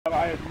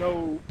I had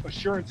no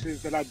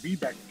assurances that I'd be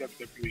back in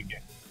WWE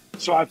again.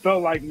 So I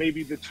felt like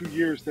maybe the 2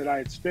 years that I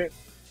had spent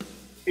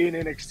in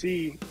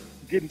NXT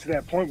getting to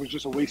that point was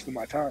just a waste of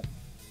my time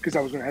because I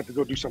was going to have to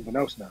go do something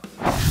else now.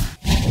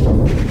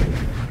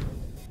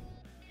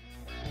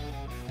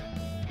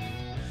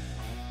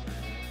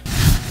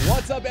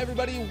 What's up,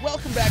 everybody?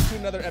 Welcome back to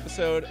another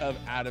episode of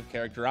Out of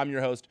Character. I'm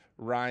your host,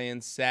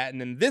 Ryan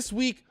Satin, and this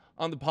week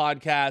on the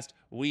podcast,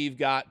 we've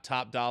got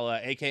Top Dolla,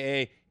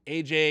 aka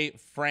AJ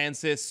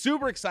Francis.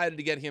 Super excited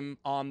to get him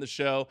on the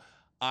show.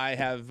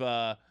 I've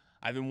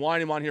been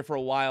wanting him on here for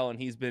a while, and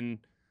he's been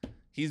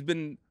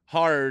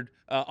hard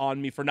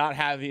on me for not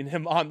having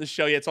him on the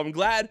show yet. So I'm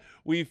glad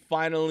we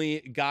finally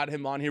got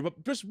him on here.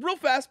 But just real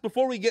fast,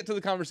 before we get to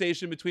the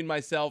conversation between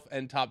myself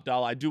and Top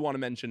Dolla, I do want to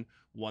mention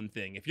one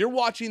thing. If you're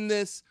watching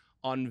this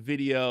on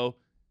video,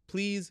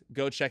 please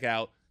go check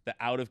out the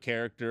Out of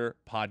Character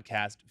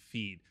podcast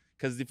feed.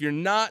 Because if you're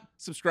not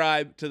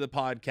subscribed to the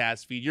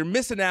podcast feed, you're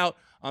missing out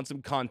on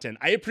some content.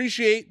 I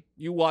appreciate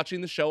you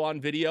watching the show on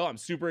video. I'm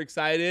super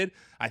excited.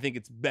 I think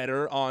it's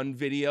better on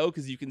video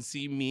because you can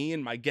see me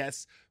and my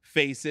guests'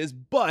 faces.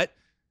 But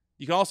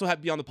you can also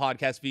be on the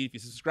podcast feed. If you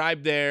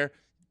subscribe there,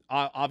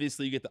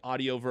 obviously you get the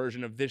audio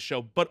version of this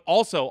show. But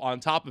also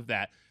on top of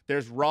that,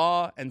 there's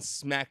Raw and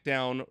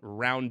SmackDown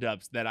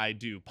roundups that I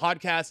do.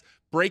 Podcasts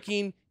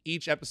breaking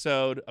each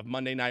episode of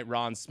Monday Night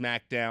Raw and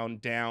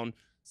SmackDown down.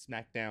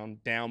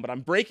 But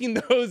I'm breaking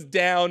those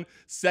down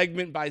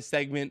segment by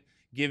segment,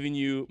 giving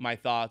you my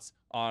thoughts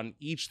on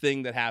each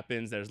thing that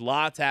happens. There's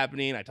lots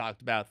happening. I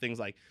talked about things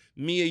like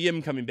Mia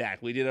Yim coming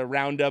back. We did a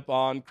roundup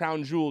on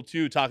Crown Jewel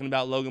too, talking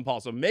about Logan Paul.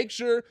 So make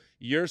sure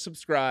you're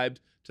subscribed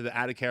to the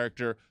Out of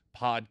Character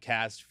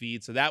podcast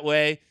feed, so that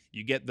way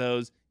you get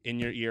those in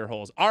your ear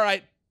holes. All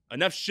right,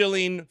 enough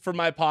shilling for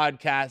my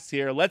podcast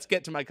here. Let's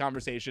get to my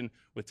conversation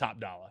with Top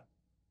Dolla.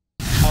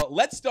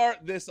 Let's start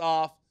this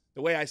off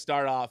the way I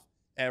start off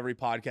every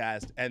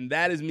podcast, and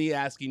that is me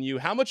asking you,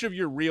 how much of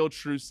your real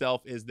true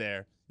self is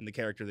there in the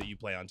character that you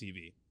play on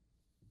TV?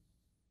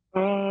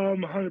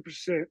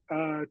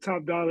 100%.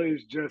 Top Dolla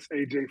is just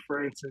AJ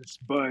Francis,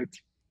 but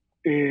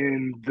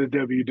in the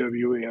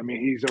WWE. I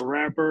mean, he's a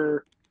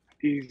rapper,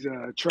 he's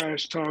a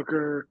trash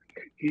talker,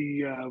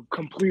 he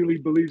completely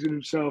believes in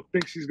himself,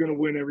 thinks he's going to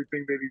win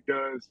everything that he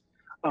does,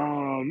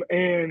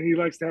 and he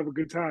likes to have a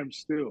good time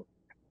still,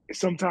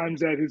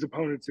 sometimes at his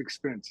opponent's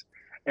expense.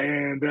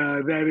 And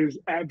that is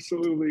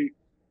absolutely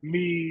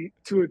me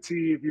to a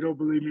T. If you don't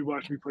believe me,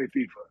 watch me play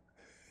FIFA.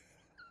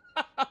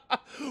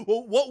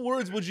 Well, what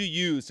words would you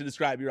use to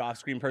describe your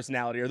off-screen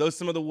personality? Are those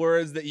some of the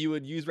words that you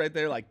would use right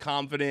there, like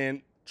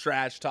confident,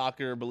 trash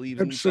talker,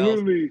 believes in himself?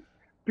 Absolutely.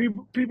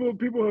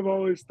 People have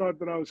always thought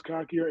that I was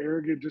cocky or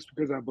arrogant just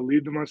because I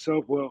believed in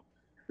myself. Well,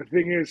 the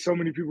thing is, so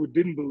many people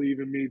didn't believe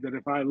in me that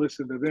if I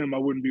listened to them, I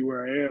wouldn't be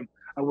where I am.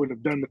 I wouldn't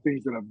have done the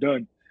things that I've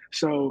done.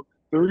 So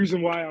the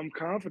reason why I'm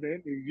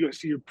confident, you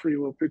see a pretty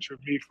little picture of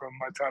me from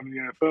my time in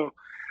the NFL.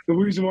 The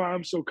reason why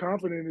I'm so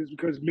confident is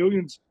because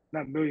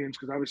not millions,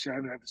 because obviously I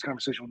haven't had this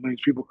conversation with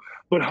millions of people,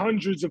 but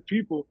hundreds of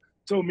people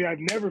told me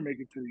I'd never make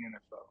it to the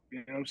NFL. You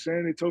know what I'm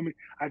saying? They told me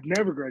I'd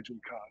never graduate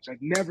college.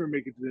 I'd never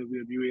make it to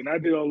the WWE. And I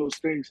did all those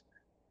things,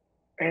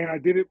 and I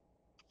did it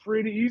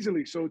pretty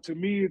easily. So to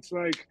me, it's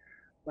like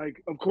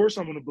of course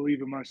I'm going to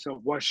believe in myself.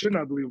 Why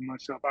shouldn't I believe in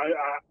myself?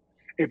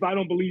 If I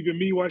don't believe in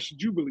me, why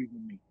should you believe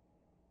in me?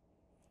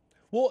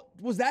 Well,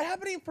 was that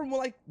happening from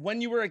like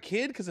when you were a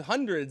kid? Because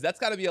hundreds, that's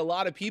got to be a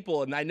lot of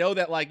people. And I know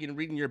that like in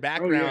reading your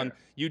background,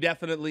 you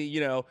definitely,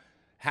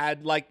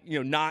 had like,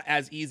 not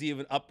as easy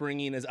of an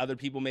upbringing as other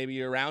people maybe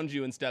around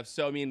you and stuff.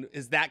 So, I mean,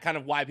 is that kind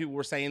of why people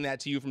were saying that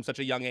to you from such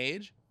a young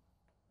age?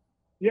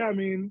 Yeah, I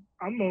mean,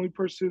 I'm the only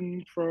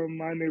person from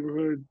my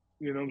neighborhood,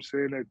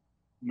 that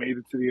made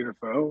it to the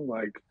NFL.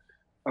 Like,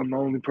 I'm the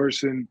only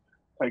person,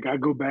 like, I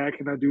go back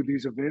and I do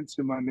these events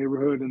in my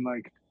neighborhood, and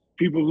like,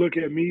 people look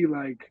at me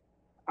like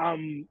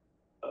I'm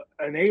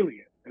an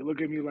alien. They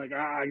look at me like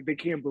they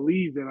can't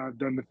believe that I've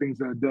done the things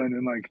that I've done.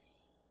 And like,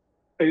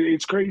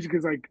 it's crazy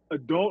because like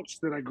adults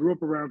that I grew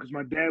up around, because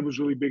my dad was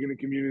really big in the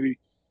community,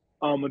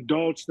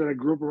 adults that I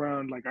grew up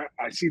around, like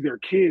I see their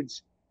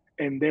kids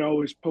and they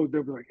always post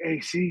up like, hey,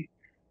 see,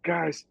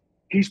 guys,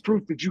 he's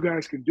proof that you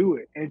guys can do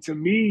it. And to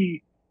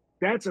me,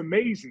 that's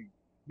amazing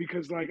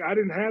because like I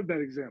didn't have that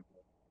example.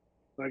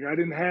 Like I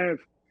didn't have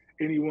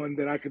anyone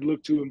that I could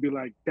look to and be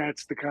like,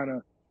 that's the kind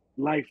of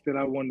life that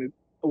I want to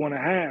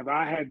have.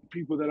 I had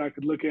people that I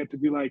could look at to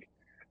be like,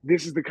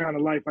 this is the kind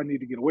of life I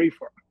need to get away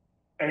from.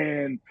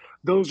 And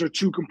those are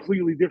two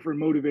completely different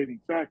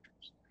motivating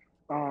factors.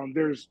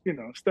 There's,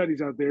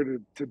 studies out there to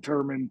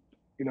determine,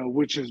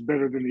 which is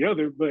better than the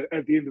other. But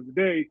at the end of the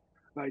day,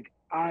 like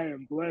I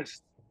am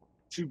blessed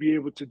to be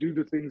able to do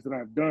the things that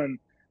I've done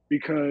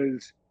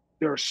because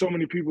there are so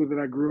many people that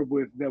I grew up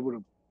with that would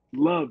have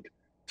loved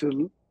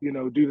to,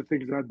 do the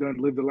things that I've done,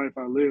 live the life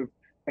I live,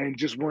 and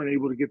just weren't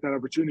able to get that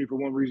opportunity for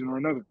one reason or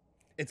another.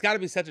 It's got to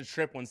be such a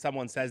trip when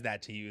someone says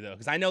that to you, though,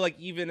 because I know, like,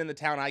 even in the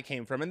town I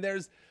came from, and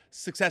there's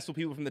successful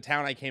people from the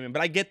town I came in,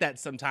 but I get that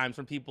sometimes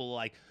from people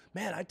like,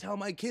 man, I tell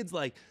my kids,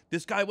 like,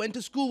 this guy went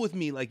to school with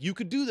me. Like, you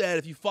could do that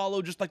if you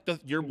follow just like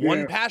your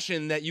one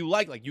passion that you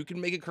like you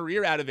can make a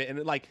career out of it.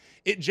 And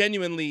it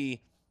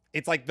genuinely,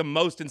 it's like the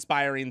most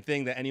inspiring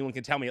thing that anyone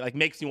can tell me. It like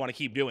makes me want to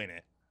keep doing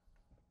it.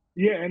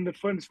 Yeah, and it's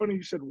funny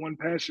you said one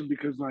passion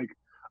because like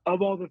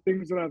of all the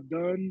things that I've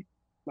done,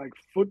 like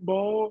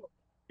football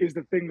is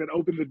the thing that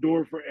opened the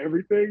door for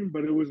everything,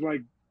 but it was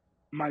like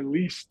my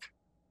least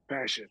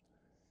passion.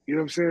 You know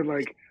what I'm saying?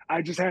 Like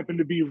I just happened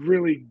to be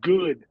really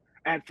good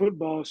at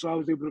football, so I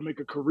was able to make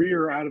a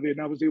career out of it,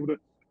 and I was able to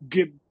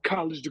get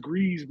college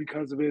degrees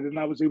because of it, and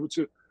I was able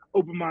to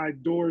open my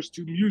doors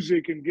to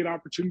music and get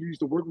opportunities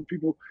to work with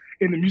people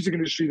in the music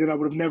industry that I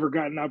would have never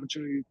gotten an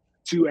opportunity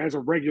to as a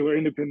regular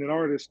independent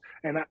artist.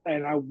 And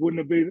I wouldn't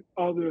have been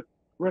all the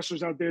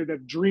wrestlers out there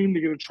that dreamed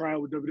to get a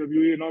tryout with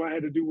WWE, and all I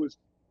had to do was,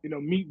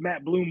 meet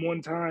Matt Bloom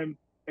one time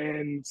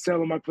and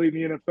tell him I played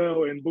in the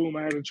NFL, and boom,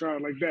 I had a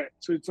tryout like that.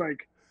 So it's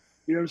like,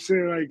 you know what I'm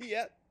saying? Like,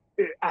 yeah.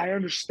 I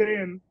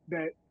understand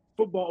that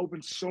football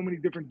opens so many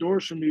different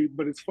doors for me,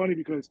 but it's funny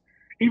because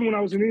even when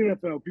I was in the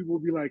NFL, people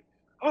would be like,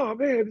 "Oh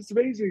man, it's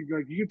amazing!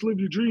 Like you get to live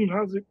your dream.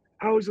 How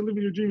is it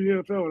living your dream in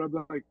the NFL?" And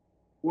I'm like,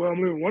 "Well,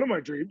 I'm living one of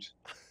my dreams.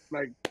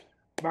 Like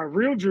my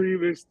real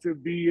dream is to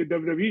be in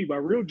WWE. My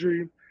real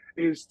dream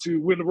is to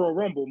win the Royal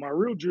Rumble. My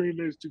real dream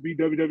is to be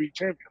WWE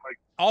champion." Like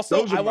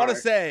also, I want to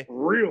say,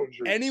 real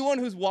dreams. Anyone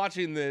who's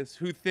watching this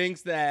who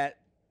thinks that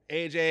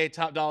AJ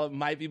Top Dollar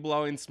might be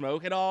blowing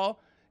smoke at all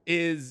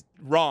is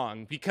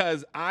wrong,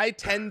 because I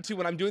tend to,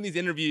 when I'm doing these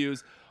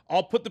interviews,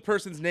 I'll put the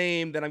person's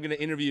name that I'm going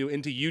to interview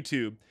into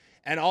YouTube,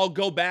 and I'll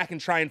go back and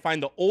try and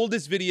find the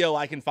oldest video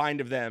I can find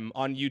of them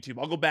on YouTube.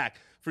 I'll go back.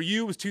 For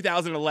you, it was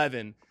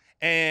 2011.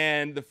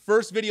 And the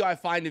first video I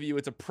find of you,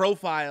 it's a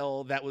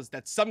profile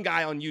that some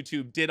guy on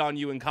YouTube did on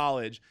you in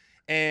college.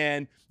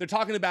 And they're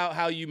talking about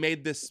how you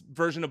made this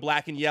version of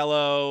Black and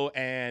Yellow,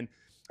 and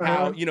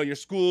how your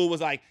school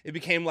was like, it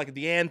became like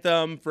the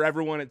anthem for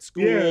everyone at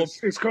school. Yeah,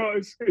 it's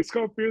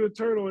called Fear the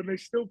Turtle, and they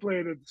still play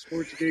it at the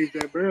sports games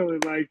at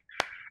Maryland. Like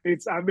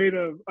I made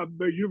a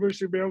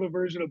University of Maryland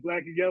version of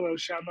Black and Yellow,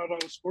 shouting out all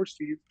the sports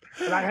teams,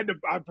 and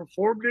I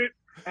performed it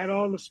at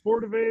all the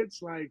sport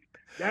events. Like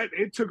that,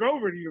 it took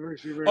over the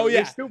University of Maryland. Oh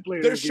yeah, they still play.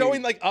 They're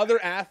showing like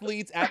other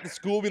athletes at the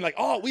school being like,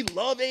 "Oh, we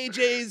love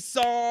AJ's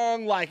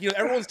song." Like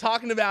everyone's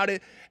talking about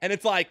it, and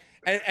it's like.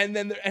 And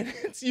then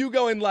it's you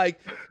going like,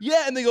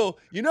 yeah, and they go,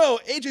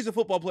 AJ's a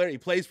football player. He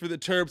plays for the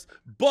Terps,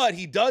 but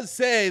he does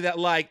say that,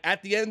 like,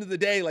 at the end of the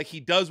day, like, he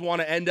does want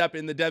to end up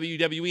in the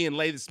WWE and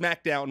lay the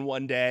SmackDown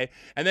one day.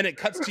 And then it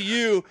cuts to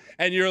you,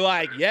 and you're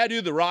like, yeah,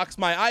 dude, The Rock's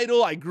my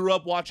idol. I grew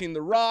up watching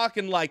The Rock,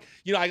 and, like,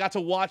 I got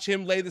to watch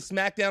him lay the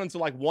SmackDown. And so,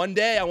 like, one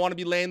day I want to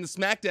be laying the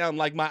SmackDown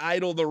like my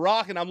idol, The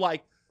Rock. And I'm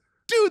like,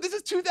 dude, this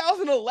is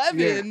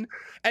 2011,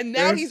 and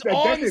now he's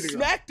on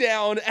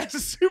SmackDown as a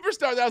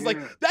superstar. That I was like,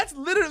 that's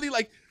literally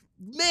like,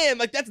 man,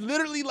 like that's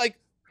literally like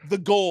the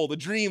goal, the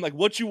dream, like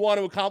what you want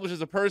to accomplish as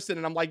a person.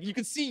 And I'm like, you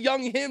can see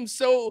young him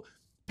so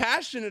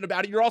passionate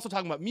about it. You're also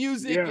talking about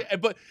music,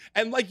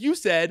 and like you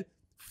said,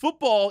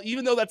 football,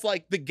 even though that's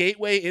like the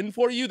gateway in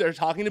for you, they're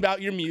talking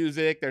about your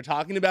music. They're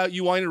talking about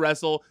you wanting to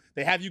wrestle.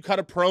 They have you cut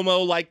a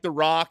promo like The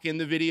Rock in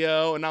the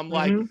video, and I'm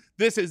like,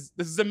 this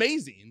is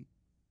amazing.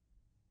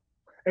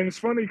 And it's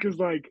funny because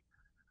like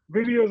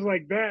videos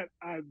like that,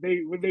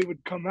 when they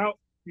would come out,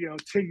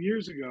 10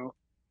 years ago,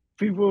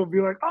 people would be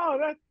like, "Oh,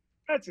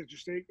 that's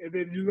interesting," and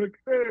then you look,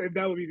 and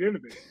that would be the end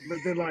of it. But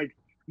then like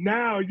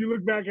now, you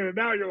look back at it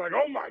now, you're like,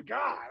 "Oh my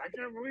god, I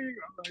can't believe!"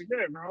 I'm like,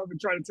 "Yeah, bro, I've been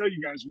trying to tell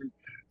you guys for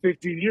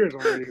 15 years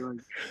already."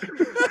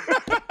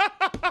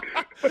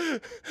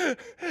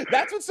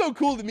 That's what's so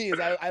cool to me is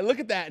I look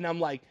at that and I'm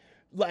like,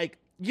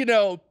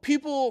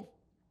 people,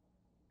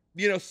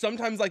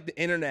 sometimes like the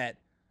internet.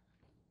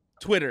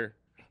 Twitter,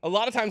 a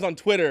lot of times on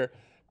Twitter,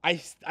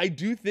 I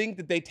do think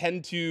that they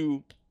tend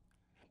to,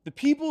 the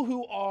people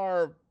who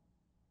are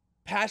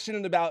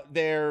passionate about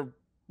their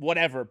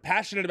whatever,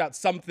 passionate about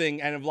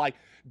something and have like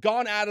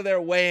gone out of their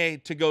way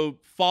to go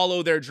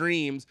follow their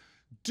dreams,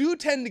 do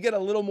tend to get a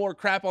little more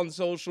crap on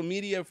social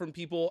media from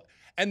people,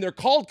 and they're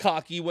called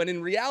cocky when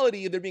in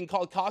reality they're being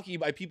called cocky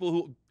by people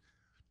who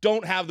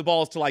don't have the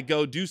balls to like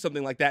go do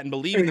something like that and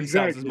believe in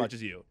themselves as much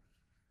as you.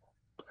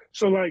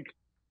 So like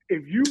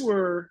if you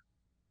were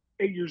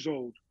 8 years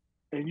old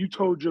and you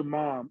told your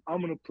mom, "I'm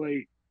going to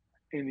play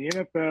in the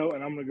NFL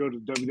and I'm going to go to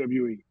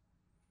WWE,"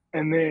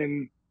 and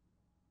then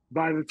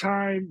by the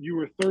time you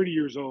were 30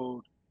 years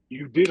old,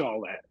 you did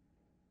all that,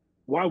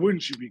 why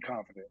wouldn't you be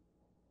confident?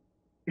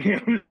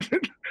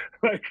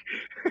 like,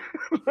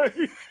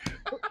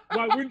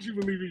 why wouldn't you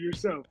believe in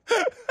yourself?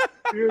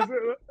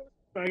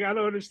 Like, I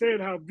don't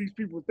understand how these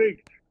people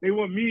think. They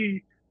want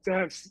me to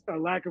have a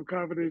lack of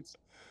confidence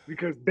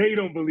because they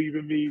don't believe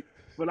in me.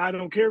 But I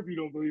don't care if you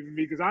don't believe in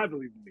me because I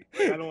believe in me.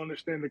 Like, I don't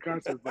understand the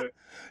concept, but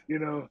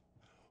who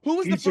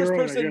was the first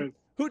person?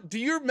 Who do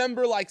you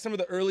remember? Like some of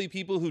the early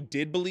people who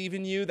did believe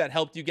in you that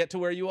helped you get to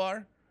where you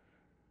are?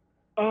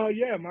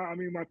 Yeah,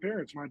 my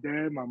parents, my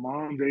dad, my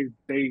mom,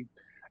 they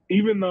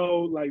even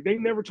though like they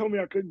never told me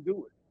I couldn't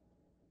do it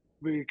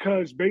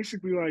because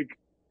basically like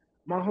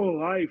my whole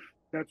life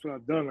that's what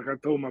I've done. Like I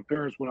told my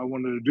parents what I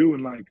wanted to do,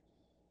 and like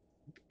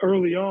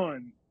early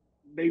on,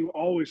 they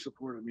always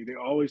supported me. They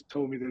always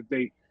told me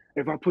that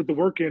if I put the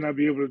work in, I'd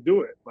be able to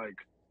do it. Like,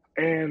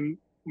 and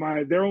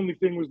their only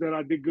thing was that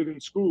I did good in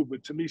school,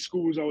 but to me,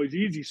 school was always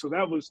easy, so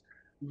that was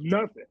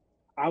nothing.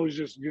 I was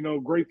just,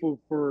 grateful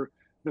for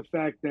the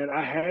fact that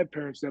I had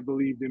parents that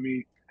believed in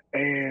me.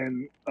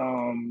 And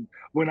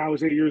when I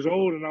was 8 years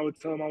old, and I would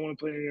tell them I want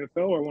to play in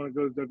the NFL or I want to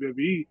go to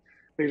WWE,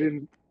 they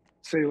didn't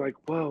say like,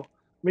 well,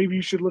 maybe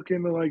you should look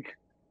into like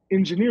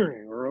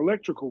engineering or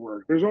electrical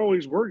work. There's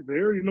always work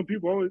there.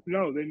 People always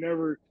no, they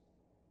never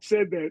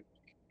said that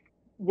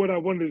what I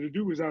wanted to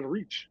do was out of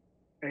reach.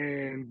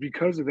 And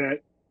because of that,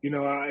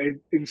 I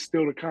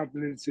instilled a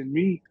confidence in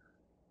me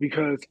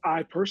because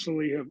I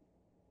personally have,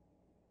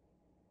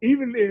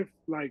 even if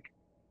like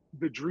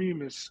the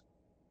dream is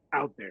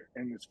out there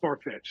and it's far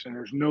fetched and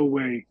there's no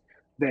way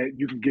that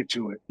you can get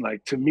to it.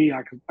 Like to me,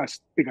 I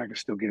think I can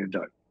still get it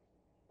done.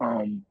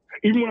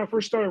 Even when I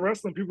first started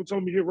wrestling, people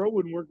told me hit row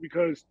wouldn't work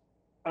because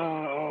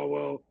oh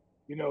well,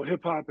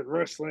 hip hop and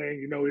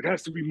wrestling, it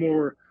has to be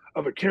more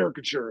of a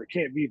caricature. It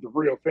can't be the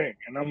real thing.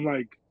 And I'm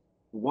like,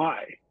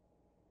 why?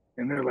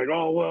 And they're like,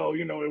 oh well,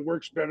 it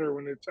works better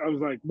when it's. I was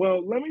like,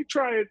 well, let me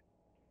try it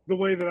the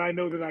way that I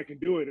know that I can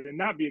do it and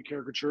not be a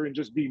caricature and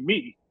just be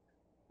me.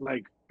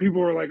 Like people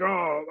were like,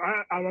 oh,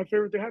 my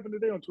favorite thing happened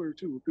today on Twitter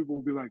too. People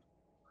will be like,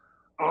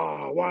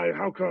 oh, why?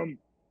 How come?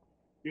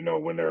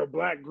 When they're a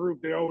black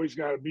group, they always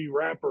got to be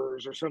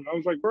rappers or something. I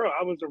was like, bro,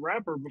 I was a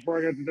rapper before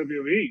I got to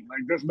WWE.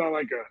 Like, that's not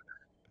like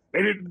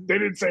they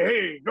didn't say,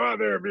 hey, go out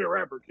there and be a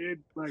rapper, kid.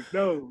 Like,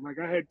 no, like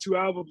I had 2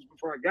 albums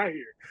before I got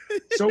here.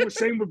 So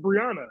same with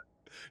Brianna.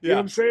 You know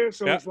what I'm saying?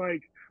 So it's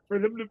like, for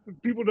them,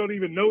 people don't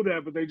even know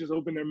that, but they just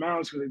open their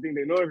mouths because they think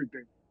they know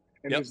everything.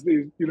 And it's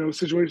these,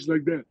 situations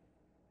like that.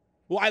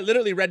 Well, I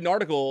literally read an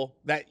article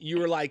that you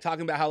were like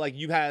talking about how like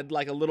you had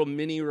like a little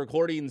mini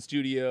recording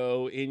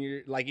studio in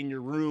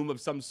your room of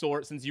some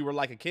sort since you were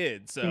like a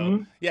kid.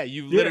 So yeah,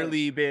 you've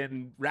literally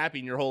been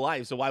rapping your whole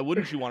life. So why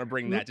wouldn't you want to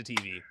bring that to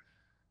TV?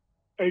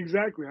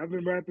 Exactly. I've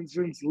been rapping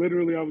since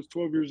literally I was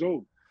 12 years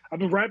old. I've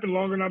been rapping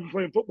longer than I've been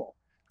playing football.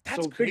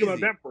 That's so crazy. Think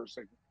about that for a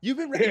second. You've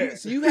been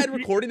so you had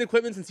recording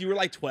equipment since you were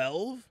like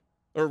 12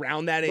 or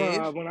around that age?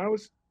 When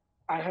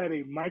I had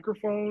a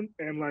microphone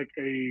and like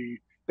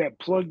that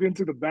plugged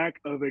into the back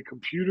of a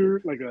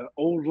computer, like an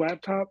old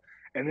laptop.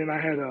 And then I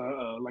had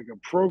a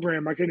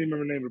program. I can't even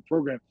remember the name of the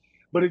program,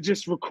 but it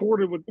just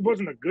recorded it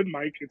wasn't a good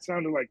mic. It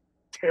sounded like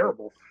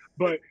terrible,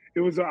 but it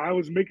was, I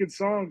was making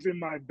songs in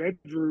my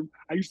bedroom.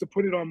 I used to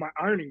put it on my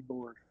ironing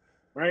board,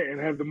 right?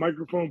 And have the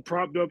microphone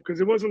propped up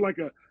because it wasn't like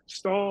a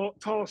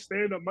tall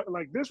stand-up mic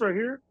like this right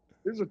here.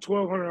 This is a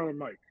 $1,200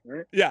 mic,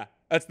 right? Yeah,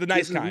 that's the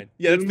nice kind.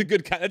 Yeah, that's the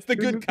good kind. That's the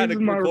good kind of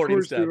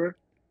recording stuff. Right?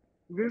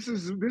 This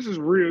is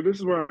real. This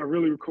is where I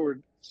really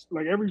record.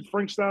 Like every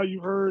Frank style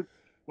you heard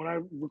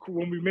when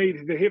we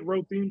made the Hit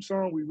Row theme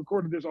song, we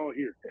recorded this all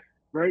here,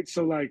 right?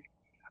 So like,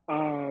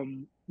 now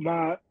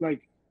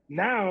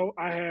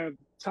I have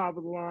top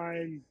of the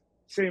line,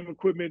 same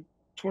equipment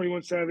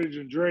 21 Savage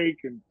and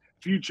Drake and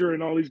Future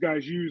and all these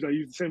guys use. I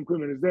use the same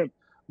equipment as them.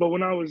 But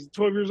when I was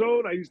 12 years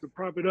old, I used to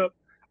prop it up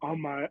on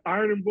my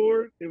ironing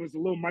board. It was a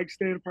little mic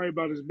stand, probably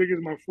about as big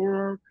as my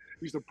forearm. I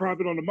used to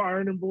prop it on the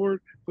ironing board,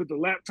 put the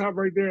laptop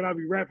right there, and I'd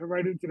be rapping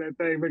right into that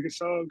thing, making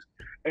songs.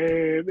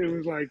 And it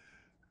was like,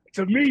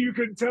 to me, you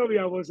couldn't tell me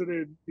I wasn't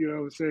in,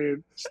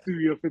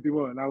 Studio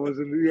 51. I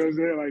wasn't,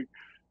 like,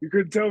 you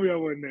couldn't tell me I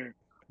wasn't there.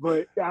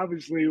 But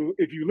obviously,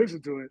 if you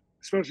listen to it,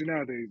 especially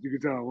nowadays, you can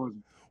tell I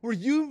wasn't. Were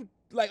you,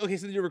 like, okay,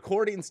 so you're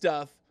recording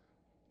stuff.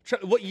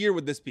 What year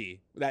would this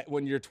be, that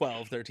when you're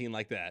 12, 13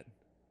 like that?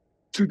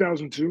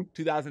 2002.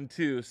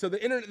 2002. So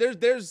the internet,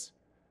 there's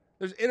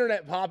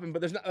internet popping, but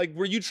there's not, like,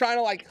 were you trying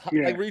to like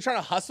were you trying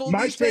to hustle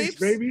these tapes?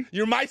 Baby.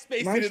 You're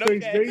MySpace, okay.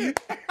 Baby.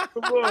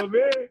 Come on,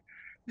 man.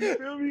 You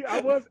feel me?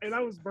 I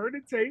was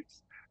burning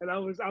tapes, and I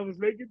was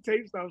making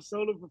tapes. I was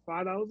selling them for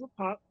 $5 a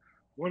pop.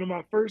 One of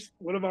my first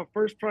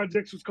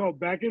projects was called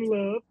Back in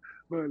Love,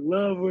 but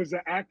love was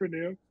an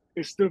acronym.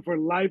 It stood for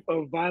Life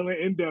of Violent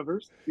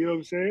Endeavors. You know what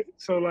I'm saying?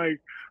 So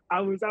like,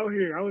 I was out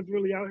here. I was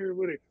really out here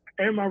with it.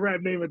 And my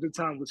rap name at the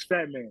time was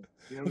Fat Man.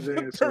 You know what I'm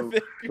saying? So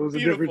it was a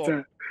different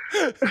time.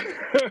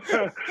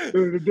 It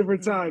was a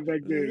different time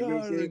back then. You know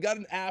what I'm saying? Got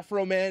an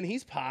Afro Man.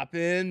 He's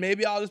popping.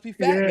 Maybe I'll just be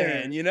Fat Man, Fat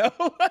Man, you know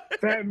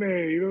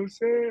what I'm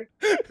saying?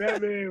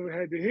 Fat Man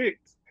had the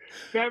hits.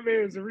 Fat Man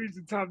is the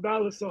reason Top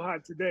Dolla's so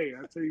hot today.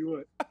 I'll tell you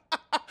what.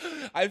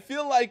 I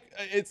feel like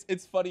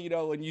it's funny,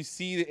 when you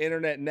see the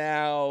internet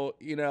now,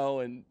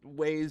 and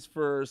ways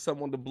for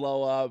someone to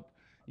blow up.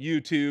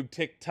 YouTube,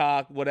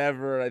 TikTok,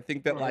 whatever. I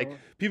think that like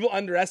people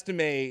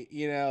underestimate,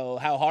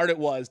 how hard it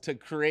was to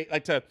create,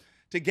 like to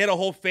get a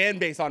whole fan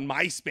base on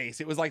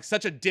MySpace. It was like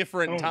such a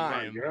different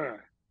time. My God.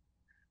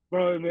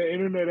 Bro, the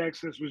internet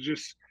access was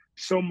just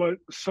so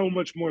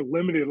much more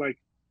limited. Like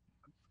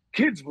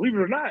kids, believe it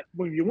or not,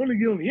 when you want to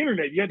get on the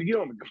internet, you had to get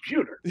on the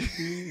computer.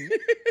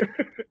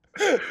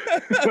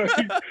 Like,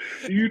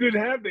 you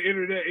didn't have the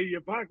internet in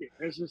your pocket.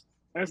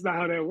 That's not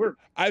how that worked.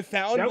 I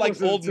found That like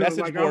wasn't old until message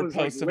like I board was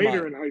like posts of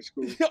later mine. in high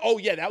school. Oh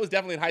yeah, that was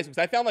definitely in high school.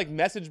 I found like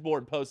message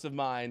board posts of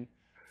mine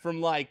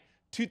from like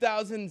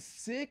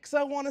 2006,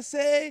 I want to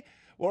say,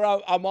 where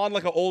I'm on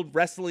like an old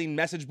wrestling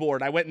message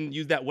board. I went and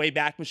used that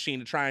Wayback Machine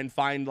to try and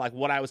find like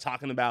what I was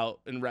talking about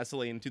in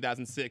wrestling in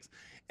 2006.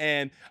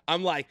 And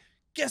I'm like,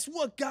 guess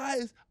what,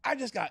 guys? I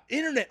just got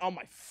internet on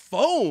my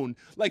phone.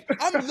 Like,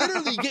 I'm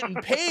literally getting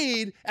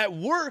paid at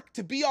work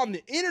to be on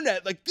the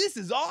internet. Like, this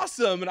is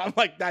awesome. And I'm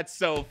like, that's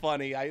so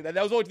funny. That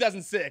was only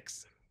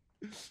 2006.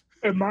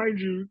 And mind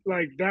you,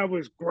 like, that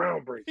was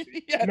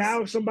groundbreaking. Yes.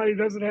 Now, if somebody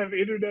doesn't have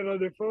internet on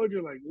their phone,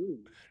 you're like, ooh,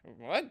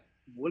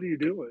 what are you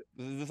doing?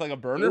 Is this like a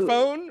burner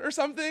phone or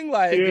something?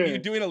 Like, are you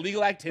doing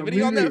illegal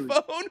activity on that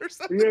phone or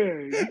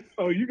something? Yeah.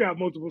 Oh, you got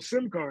multiple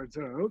SIM cards,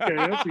 huh? Okay,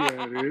 I see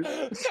how it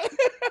is.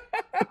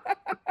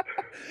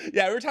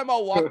 Yeah, every time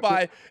I'll walk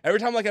by, every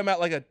time like I'm at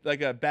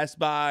like a Best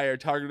Buy or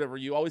Target or whatever,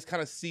 you always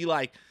kind of see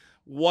like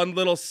one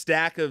little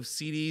stack of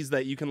CDs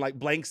that you can like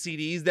blank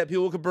CDs that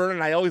people could burn,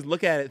 and I always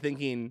look at it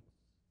thinking,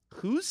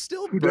 who's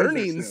still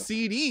burning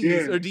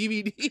CDs or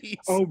DVDs?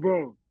 Oh,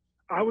 bro,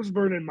 I was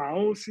burning my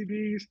own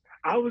CDs.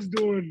 I was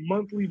doing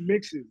monthly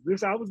mixes.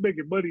 I was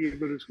making money in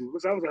middle school.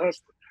 I was a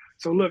hustler.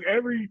 So look,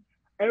 every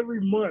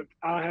month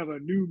I'll have a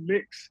new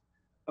mix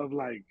of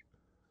like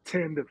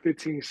 10 to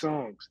 15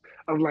 songs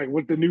of like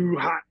what the new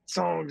hot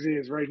songs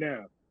is right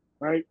now,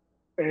 right?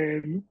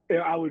 And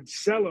I would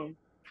sell them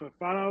for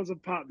 $5 a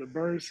pop to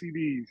burn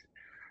CDs.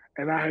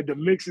 And I had the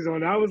mixes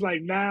on. I was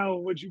like now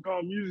what you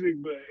call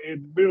music, but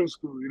in middle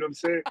school, you know what I'm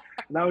saying?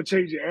 And I would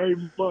change it every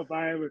month.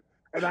 I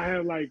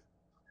had like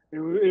it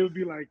would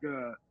be like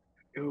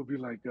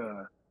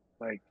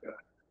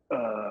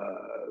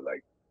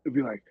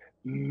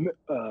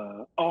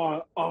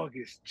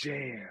August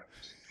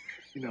jams,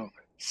 you know,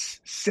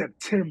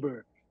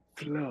 September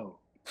flow,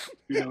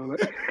 you know,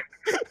 like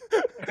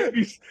I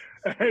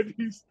had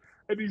these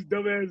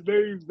dumbass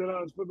names that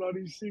I was putting on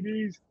these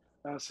CDs.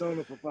 I was selling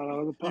them for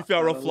 $5 a pop. You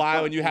felt real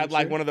fly when you had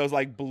like one of those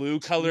like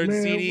blue colored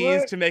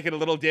CDs to make it a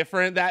little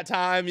different that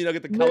time. You know,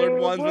 get the colored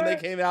ones when they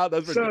came out.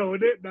 Those were what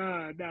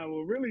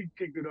really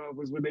kicked it off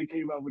was when they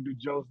came out with the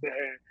Jones that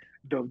had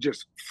the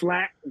just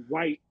flat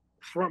white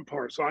front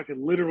part, so I could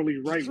literally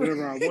write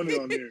whatever I wanted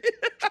on there.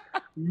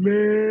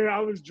 Man,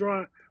 I was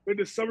drawing. In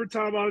the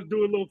summertime, I was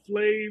doing little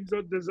flames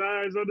on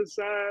designs on the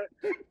side.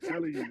 I'm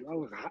telling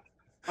you,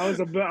 I was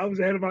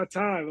ahead of my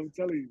time. I'm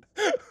telling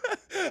you.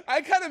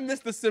 I kind of miss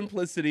the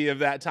simplicity of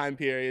that time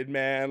period,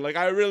 man. Like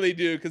I really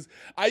do, because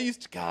I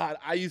used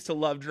to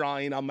love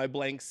drawing on my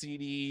blank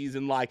CDs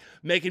and like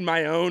making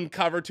my own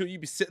cover to it.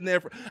 You'd be sitting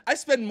there I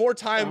spend more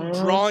time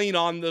drawing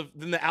on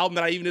than the album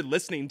that I even did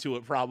listening to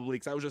it, probably,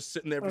 because I was just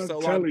sitting there for so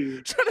long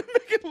trying to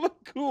make it look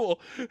cool.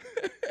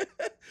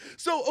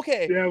 So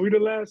okay, yeah, we're the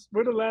last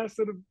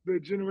of the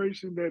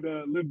generation that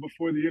lived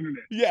before the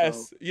internet.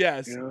 Yes, so,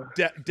 yes,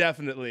 yeah.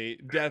 Definitely.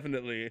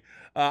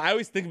 I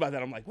always think about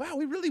that. I'm like, wow,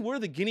 we really were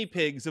the guinea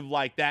pigs of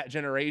like that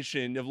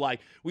generation of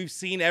like, we've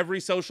seen every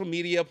social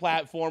media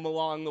platform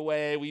along the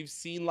way. We've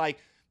seen like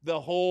the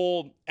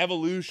whole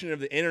evolution of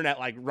the internet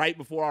like right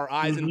before our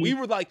eyes, and we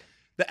were like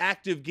the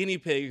active guinea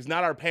pigs,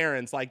 not our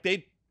parents. Like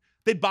they'd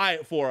buy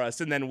it for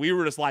us, and then we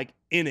were just like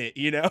in it,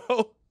 you know.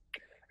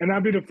 And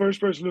I'd be the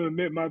first person to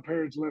admit my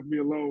parents left me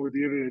alone with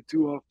the internet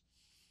too often.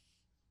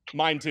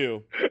 Mine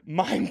too,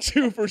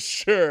 for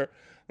sure.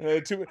 I'm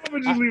gonna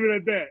just leave it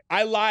at that.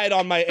 I lied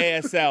on my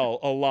ASL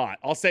a lot.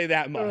 I'll say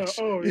that much.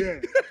 Oh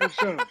yeah, for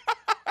sure.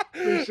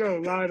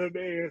 Lied on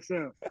the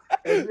ASL,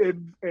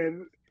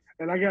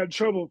 and I got in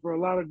trouble for a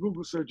lot of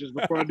Google searches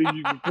before I knew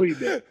you complete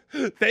that.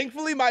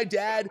 Thankfully, my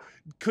dad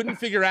couldn't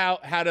figure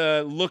out how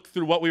to look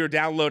through what we were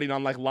downloading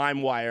on like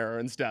LimeWire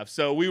and stuff,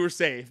 so we were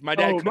safe. My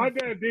dad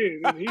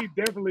did, and he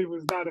definitely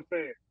was not a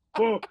fan.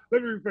 Well,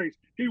 let me rephrase.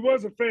 He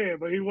was a fan,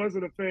 but he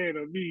wasn't a fan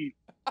of me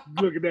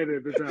looking at it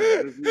at the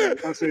time.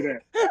 I'll say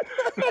that.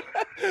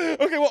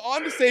 Okay, well,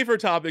 on to safer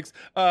topics.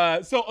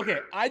 Okay,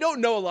 I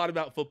don't know a lot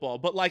about football,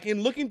 but like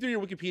in looking through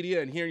your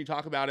Wikipedia and hearing you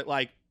talk about it,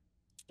 like,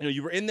 you know,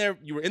 you were in the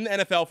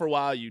NFL for a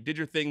while, you did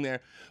your thing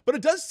there, but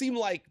it does seem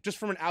like, just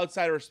from an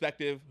outsider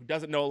perspective who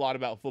doesn't know a lot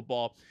about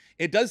football,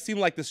 it does seem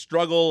like the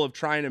struggle of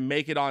trying to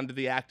make it onto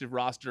the active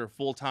roster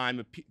full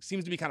time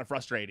seems to be kind of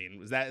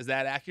frustrating. Is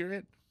that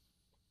accurate?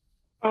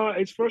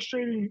 It's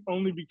frustrating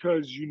only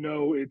because, you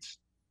know, it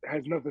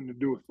has nothing to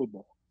do with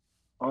football.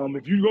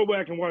 If you go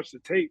back and watch the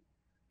tape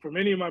from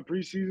any of my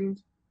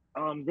preseasons,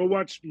 go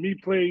watch me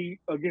play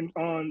again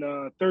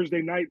on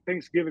Thursday night,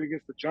 Thanksgiving,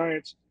 against the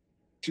Giants,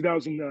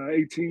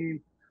 2018.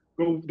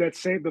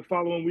 The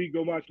following week,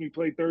 go watch me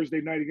play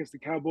Thursday night against the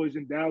Cowboys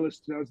in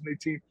Dallas,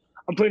 2018.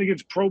 I'm playing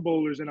against Pro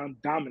Bowlers and I'm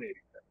dominating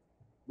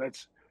them.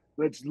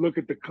 Let's look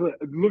at the clip,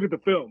 look at the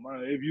film.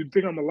 If you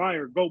think I'm a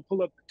liar, go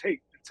pull up the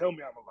tape and tell me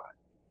I'm a liar.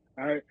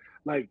 All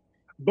right,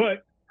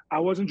 but I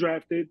wasn't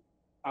drafted.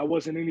 I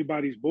wasn't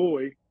anybody's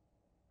boy.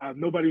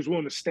 Nobody was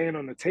willing to stand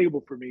on the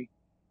table for me.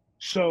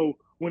 So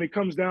when it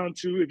comes down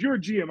to, if you're a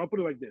GM, I'll put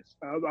it like this.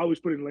 I always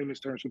put it in layman's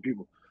terms for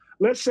people.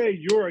 Let's say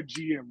you're a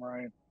GM,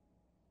 Ryan.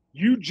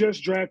 You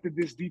just drafted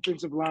this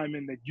defensive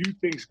lineman that you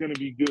think is going to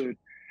be good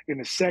in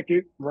the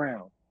second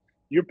round.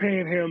 You're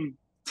paying him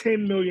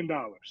 $10 million,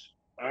 all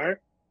right?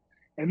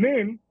 And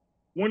then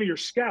one of your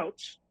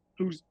scouts,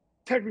 who's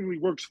technically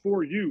works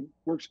for you,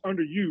 works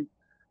under you,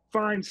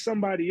 finds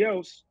somebody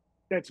else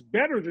that's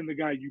better than the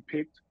guy you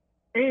picked,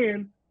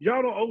 and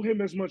y'all don't owe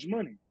him as much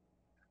money.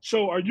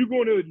 So are you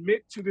going to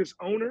admit to this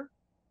owner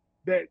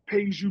that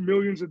pays you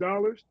millions of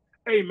dollars,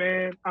 hey,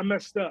 man, I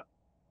messed up.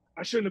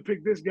 I shouldn't have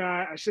picked this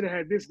guy. I should have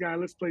had this guy.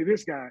 Let's play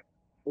this guy.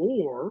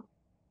 Or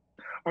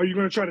are you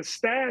going to try to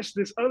stash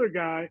this other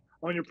guy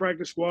on your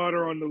practice squad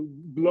or on the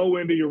low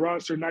end of your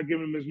roster, not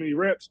giving him as many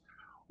reps,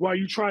 while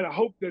you try to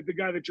hope that the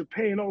guy that you're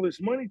paying all this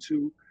money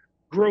to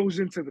grows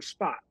into the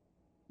spot,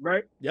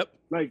 right? Yep.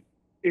 Like,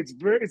 it's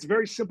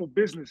very simple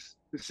business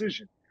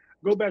decision.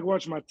 Go back,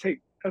 watch my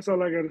tape. That's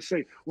all I got to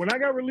say. When I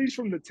got released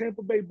from the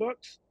Tampa Bay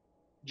Bucks,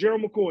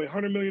 Gerald McCoy,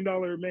 $100 million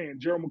man,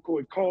 Gerald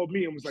McCoy called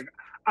me and was like,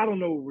 I don't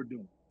know what we're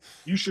doing.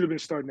 You should have been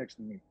starting next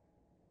to me.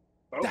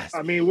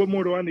 I mean, what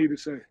more do I need to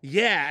say?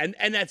 Yeah,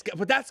 and that's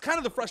kind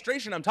of the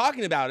frustration I'm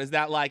talking about, is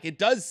that, like, it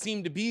does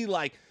seem to be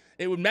like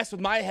it would mess with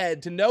my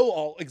head to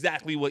know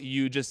exactly what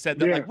you just said.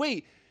 That like,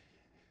 wait,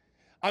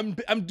 I'm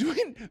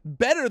doing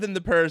better than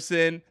the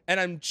person and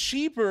I'm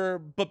cheaper,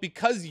 but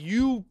because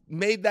you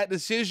made that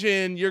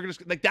decision, you're gonna,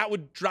 like, that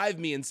would drive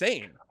me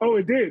insane. Oh,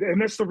 it did,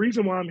 and that's the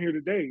reason why I'm here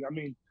today. I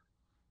mean,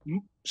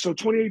 so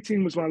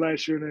 2018 was my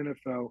last year in the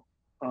NFL.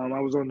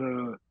 I was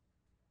on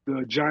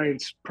the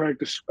Giants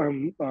practice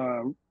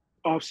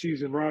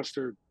off-season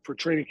roster for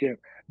training camp.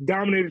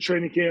 Dominated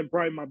training camp,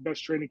 probably my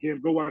best training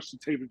camp. Go watch the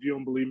tape if you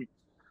don't believe me.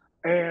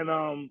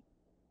 And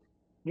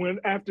when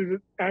after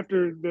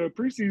the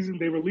preseason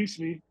they released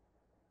me,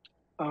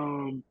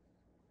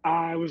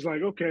 I was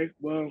like, okay,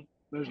 well,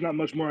 there's not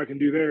much more I can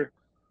do there.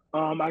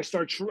 I'm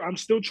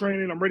still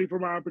training. I'm ready for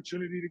my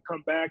opportunity to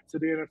come back to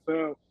the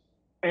NFL.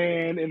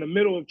 And in the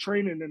middle of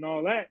training and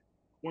all that,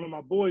 one of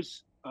my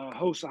boys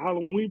hosts a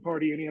Halloween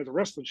party, and he has a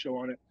wrestling show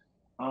on it.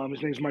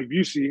 His name's Mike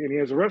Busey, and he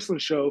has a wrestling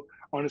show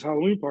on his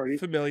Halloween party.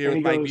 Familiar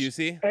with Mike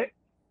Busey? Hey,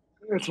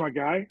 that's my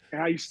guy.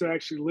 And I used to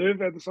actually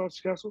live at the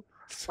Sausage Castle.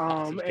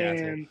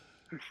 And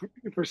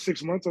for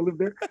 6 months I lived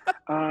there.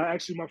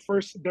 Actually, my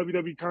first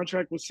WWE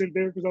contract was sent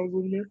there because I was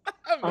living there.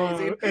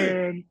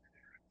 Amazing.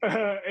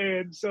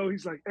 And so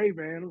he's like, hey,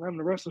 man, I'm having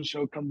a wrestling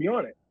show. Come be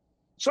on it.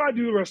 So I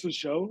do the wrestling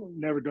show.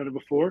 Never done it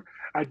before.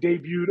 I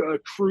debuted a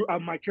crew.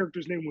 My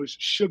character's name was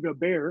Sugar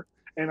Bear,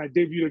 and I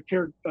debuted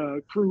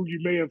a crew. You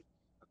may have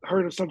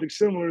heard of something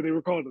similar. They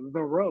were called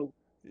The Row.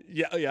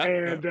 Yeah.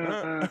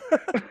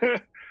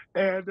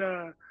 And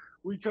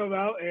we come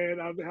out, and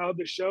I've held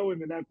the show.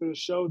 And then after the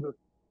show, the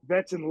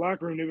vets in the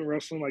locker room, they've been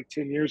wrestling like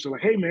 10 years. They're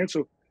like, hey, man,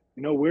 so,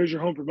 where's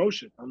your home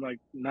promotion? I'm like,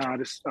 nah, I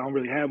don't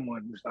really have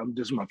one.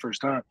 This is my first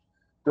time.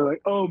 They're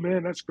like, oh,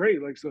 man, that's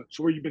great. Like, so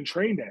where you been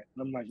trained at?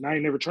 And I'm like, nah, I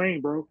ain't never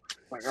trained, bro.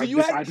 Like, so you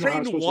hadn't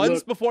trained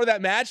once before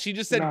that match? She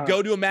just said,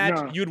 go to a match.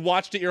 Nah. You'd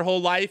watched it your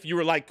whole life. You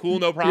were like, cool,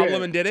 no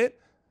problem, and did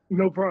it?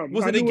 No problem.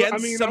 Was it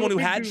against someone who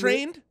had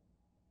trained?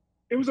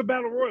 It was a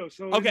battle royal.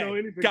 So,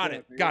 okay, got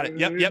it.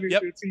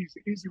 Yep. It's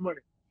easy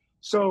money.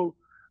 So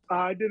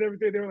I did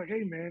everything. They were like,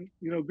 hey, man,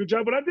 good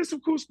job. But I did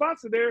some cool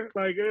spots in there.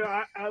 Like,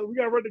 we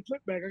got to run the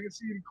clip back. I can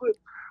see the clip.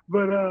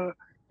 But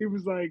he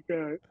was like,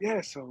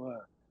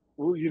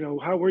 well,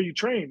 where you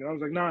trained? And I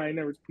was like, nah, I ain't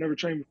never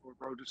trained before,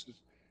 bro.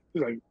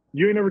 He's like,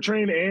 you ain't never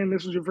trained and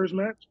this was your first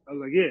match? I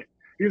was like, yeah.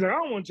 He was like, I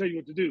don't want to tell you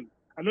what to do.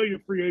 I know you're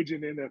a free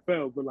agent in the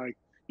NFL, but, like,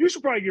 you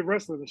should probably give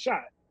wrestling a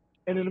shot.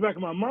 And in the back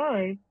of my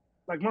mind,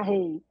 like, my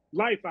whole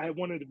life, I had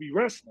wanted to be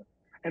wrestling.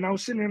 And I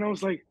was sitting there and I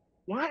was like,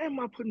 why am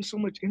I putting so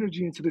much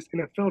energy into this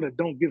NFL that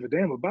don't give a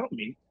damn about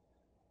me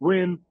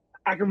when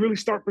I can really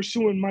start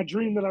pursuing my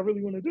dream that I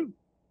really want to do?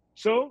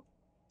 So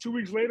 2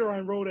 weeks later, I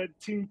enrolled at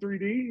Team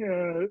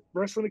 3D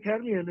Wrestling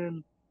Academy. And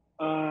then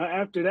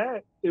after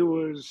that, it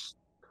was,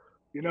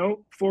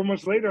 4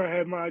 months later, I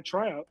had my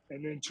tryout.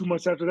 And then 2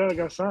 months after that, I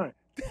got signed.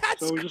 That's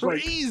so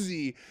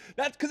crazy.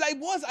 That's because I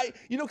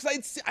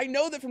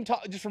know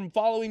that just from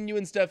following you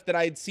and stuff that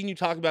I'd seen you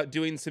talk about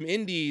doing some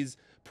indies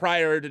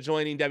prior to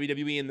joining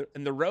WWE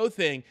and the Row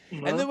thing.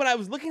 Mm-hmm. And then when I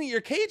was looking at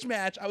your cage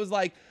match, I was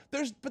like,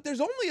 there's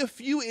only a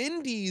few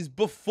indies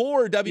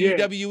before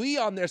WWE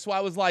on there. So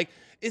I was like,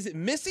 is it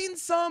missing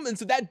some? And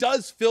so that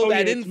does fill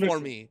that in for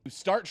me. You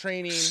start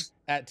training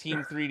at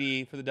Team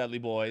 3D for the Dudley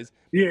Boys.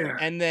 Yeah.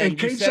 And then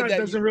Cage Side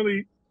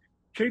really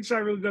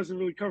doesn't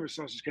really cover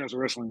Sausage Castle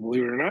Wrestling,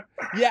 believe it or not.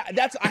 Yeah,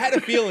 I had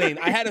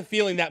a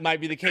feeling that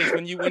might be the case.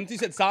 When you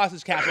said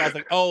Sausage Castle, I was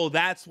like, oh,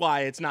 that's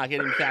why it's not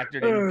getting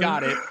factored in.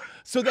 Got it.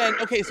 So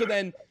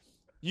then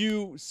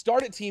you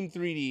start at Team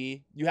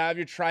 3D. You have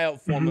your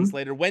tryout 4 months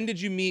later. When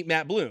did you meet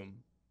Matt Bloom?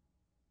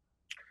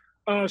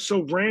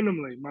 So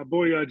randomly, my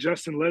boy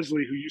Justin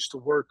Leslie, who used to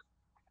work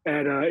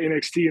at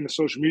NXT in the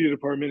social media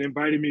department,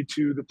 invited me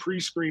to the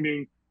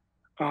pre-screening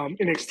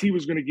NXT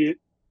was going to get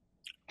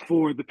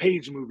for the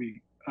Paige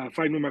movie,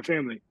 Fighting With My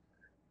Family.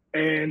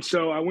 And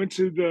so I went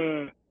to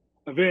the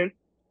event,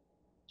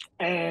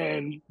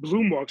 and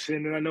Bloom walks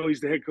in, and I know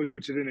he's the head coach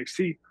at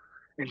NXT.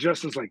 And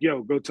Justin's like,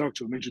 "Yo, go talk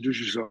to him, introduce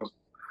yourself."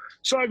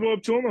 So I go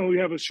up to him and we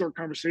have a short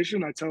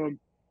conversation. I tell him,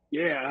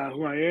 yeah,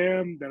 who I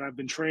am, that I've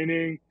been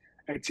training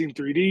at Team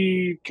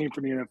 3D, came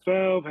from the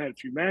NFL, had a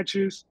few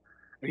matches.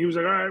 And he was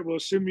like, all right, well,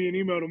 send me an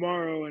email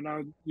tomorrow and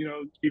I'll,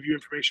 give you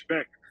information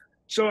back.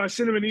 So I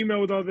sent him an email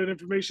with all that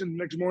information the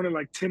next morning,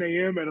 like 10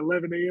 a.m. At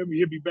 11 a.m. He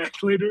hit me back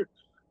later.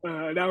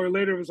 An hour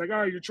later, it was like, all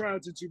right, your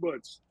tryout's in 2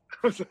 months.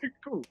 I was like,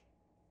 cool.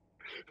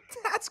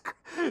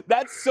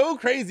 That's so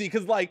crazy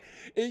because, like,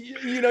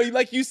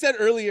 like you said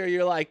earlier,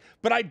 you're like,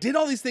 but I did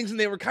all these things and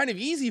they were kind of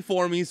easy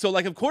for me, so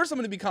like of course I'm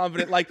gonna be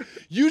confident. Like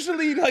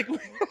usually, like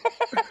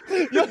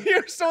you'll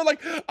hear someone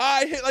like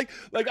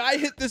I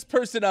hit this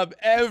person up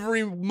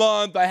every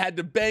month. I had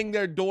to bang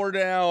their door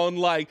down,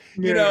 like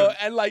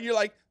and like you're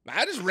like,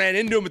 I just ran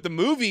into him at the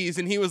movies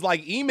and he was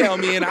like, email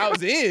me and I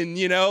was in,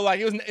 like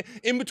it was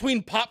in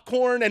between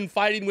popcorn and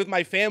fighting with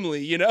my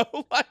family,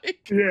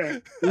 like. Yeah,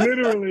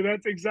 literally,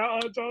 that's all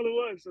it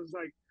was. So it's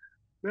like,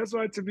 that's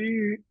why to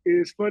me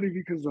it's funny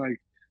because like,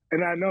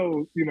 and I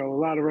know, a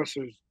lot of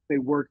wrestlers, they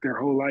work their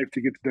whole life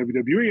to get to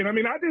WWE. And I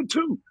mean, I did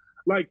too.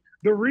 Like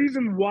the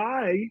reason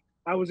why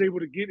I was able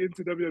to get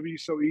into WWE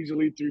so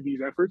easily through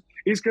these efforts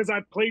is because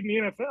I played in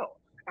the NFL.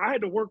 I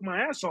had to work my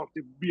ass off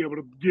to be able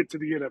to get to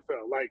the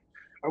NFL. Like,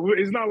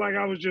 it's not like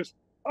I was just,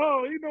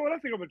 oh, you know what? I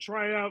think I'm gonna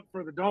try out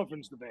for the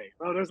Dolphins today.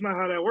 Oh, that's not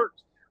how that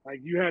works.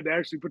 Like you had to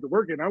actually put the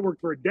work in. I worked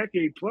for a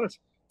decade plus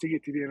to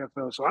get to the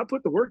NFL, so I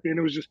put the work in.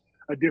 It was just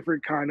a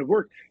different kind of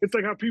work. It's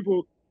like how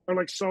people are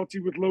like salty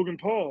with Logan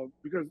Paul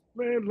because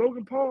man,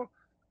 Logan Paul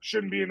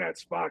shouldn't be in that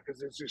spot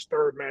because it's his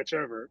 3rd match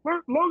ever.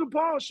 But Logan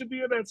Paul should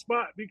be in that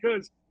spot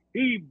because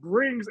he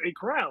brings a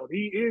crowd.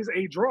 He is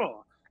a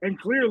draw, and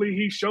clearly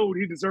he showed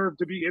he deserved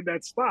to be in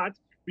that spot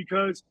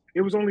because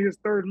it was only his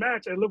 3rd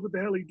match, and look what the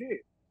hell he did.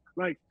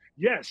 Like,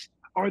 yes,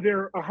 are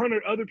there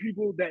 100 other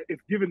people that, if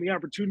given the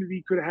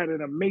opportunity, could have had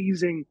an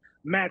amazing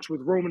match with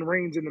Roman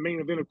Reigns in the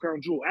main event of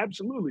Crown Jewel?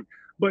 Absolutely.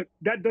 But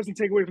that doesn't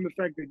take away from the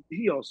fact that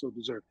he also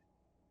deserved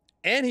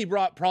it. And he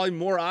brought probably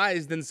more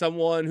eyes than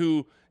someone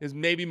who is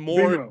maybe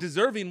more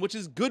deserving, which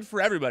is good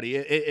for everybody.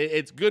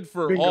 It's good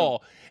for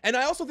all. And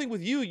I also think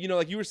with you,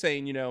 like you were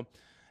saying,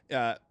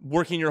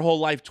 working your whole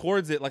life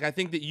towards it. Like, I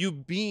think that you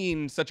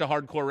being such a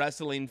hardcore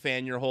wrestling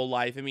fan your whole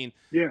life, I mean,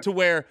 to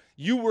where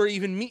you were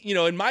even me,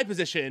 in my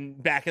position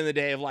back in the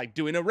day of like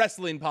doing a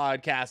wrestling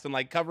podcast and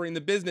like covering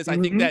the business. I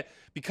think that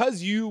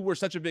because you were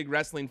such a big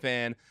wrestling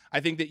fan,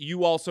 I think that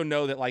you also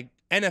know that like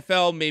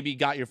NFL maybe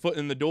got your foot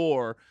in the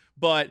door,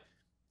 but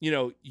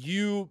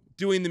you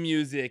doing the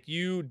music,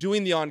 you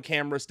doing the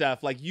on-camera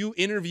stuff, like you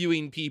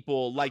interviewing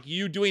people, like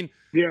you doing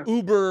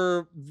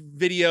Uber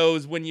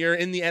videos when you're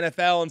in the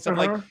NFL and stuff,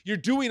 like you're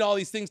doing all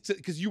these things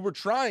because you were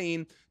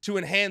trying to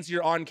enhance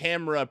your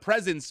on-camera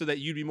presence so that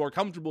you'd be more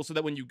comfortable, so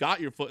that when you got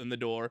your foot in the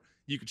door,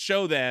 you could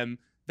show them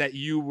that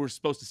you were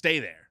supposed to stay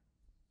there.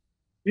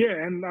 Yeah,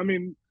 and I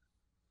mean,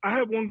 I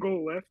have one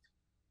goal left.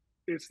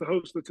 It's to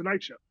host the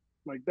Tonight Show.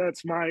 Like,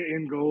 that's my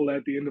end goal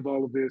at the end of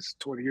all of this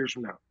 20 years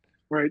from now.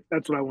 Right?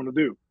 That's what I want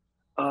to do.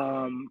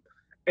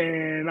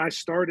 And I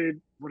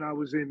started when I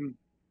was in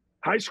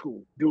high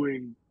school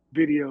doing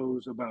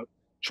videos about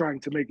trying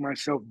to make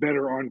myself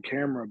better on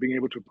camera, being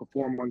able to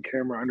perform on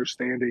camera,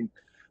 understanding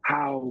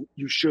how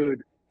you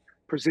should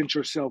present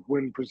yourself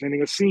when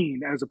presenting a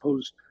scene, as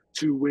opposed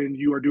to when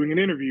you are doing an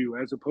interview,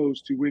 as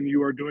opposed to when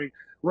you are doing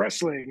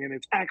wrestling and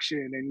it's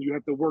action and you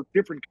have to work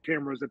different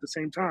cameras at the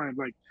same time.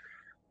 Like,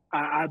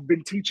 I've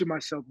been teaching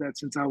myself that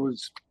since I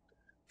was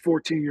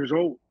 14 years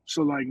old.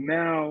 So like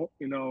now,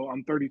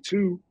 I'm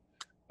 32,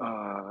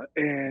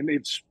 and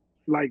it's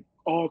like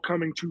all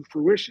coming to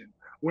fruition.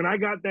 When I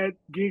got that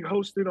gig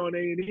hosted on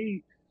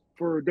A&E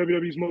for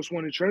WWE's Most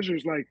Wanted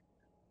Treasures, like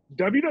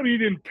WWE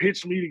didn't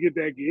pitch me to get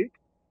that gig.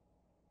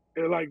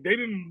 And like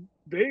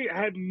they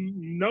had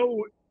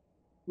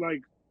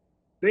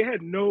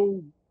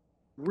no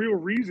real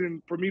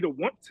reason for them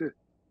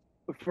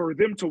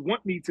to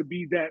want me to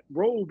be that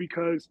role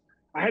because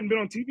I hadn't been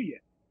on TV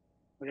yet.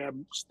 Like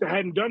I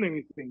hadn't done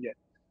anything yet.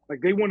 Like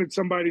they wanted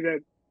somebody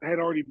that had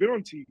already been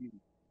on TV,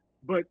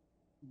 but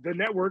the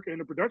network and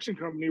the production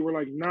company were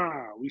like,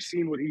 nah, we've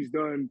seen what he's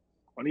done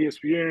on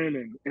ESPN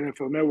and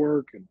NFL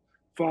Network and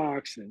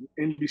Fox and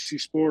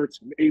NBC Sports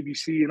and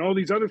ABC and all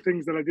these other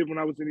things that I did when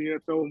I was in the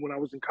NFL and when I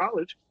was in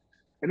college.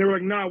 And they were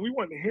like, nah, we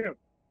want him.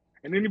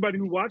 And anybody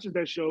who watches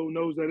that show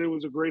knows that it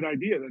was a great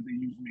idea that they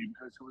used me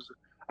because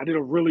I did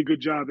a really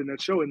good job in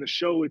that show, and the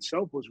show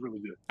itself was really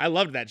good. I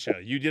loved that show.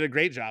 You did a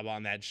great job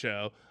on that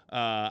show.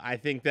 I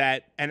think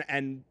that,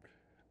 and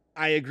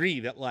I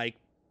agree that like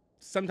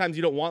sometimes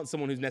you don't want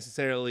someone who's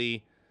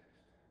necessarily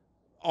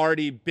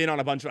already been on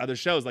a bunch of other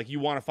shows. Like you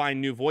want to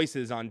find new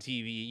voices on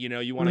TV.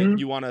 You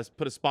want to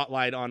put a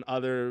spotlight on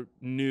other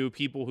new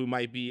people who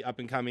might be up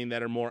and coming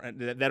that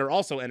are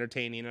also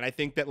entertaining. And I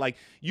think that like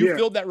you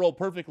filled that role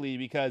perfectly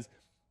because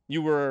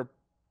you were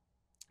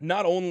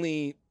not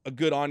only a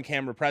good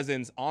on-camera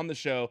presence on the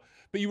show,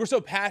 but you were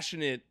so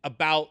passionate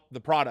about the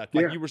product.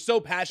 Like Yeah. you were so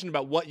passionate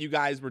about what you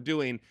guys were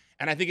doing.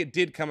 And I think it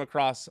did come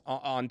across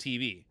on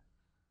TV.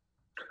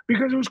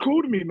 Because it was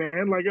cool to me,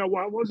 man. Like that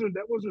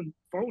wasn't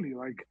phony.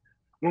 Like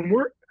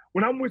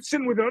when I'm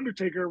sitting with the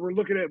Undertaker, we're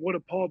looking at what a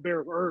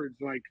pallbearer earns.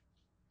 Like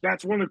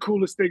that's one of the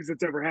coolest things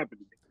that's ever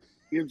happened to me.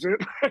 You know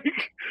what I'm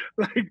saying?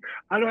 Like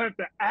I don't have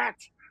to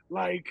act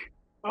like,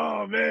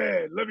 oh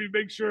man, let me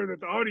make sure that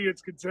the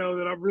audience can tell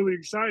that I'm really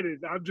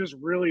excited. I'm just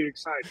really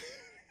excited.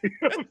 You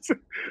know what I'm saying?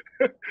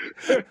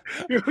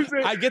 You know what I'm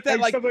saying? I get that,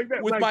 like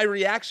that. with my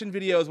reaction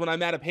videos when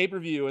I'm at a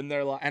pay-per-view and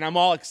they're like, and I'm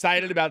all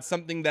excited about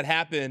something that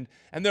happened,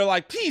 and they're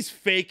like, he's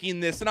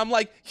faking this, and I'm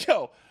like,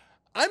 yo,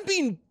 I'm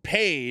being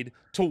paid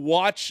to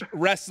watch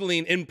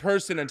wrestling in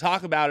person and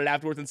talk about it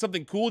afterwards, and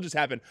something cool just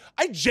happened.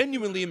 I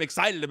genuinely am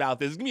excited about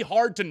this. It's gonna be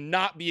hard to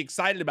not be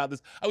excited about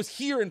this. I was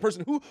here in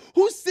person.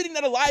 Who's sitting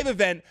at a live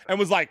event and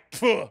was like,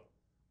 phew,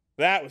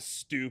 that was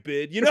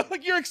stupid, you know?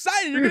 Like you're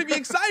excited, you're gonna be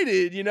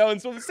excited, you know?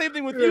 And so the same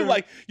thing with you,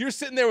 like you're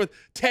sitting there with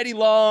Teddy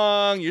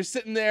Long, you're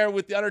sitting there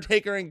with the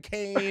Undertaker and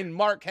Kane,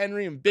 Mark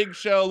Henry and Big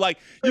Show, like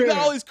you got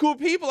all these cool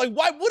people. Like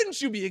why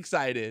wouldn't you be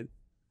excited?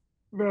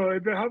 No,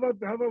 how about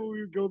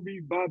we go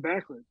meet Bob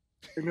Backlund?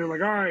 And they're like,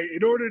 all right,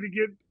 in order to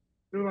get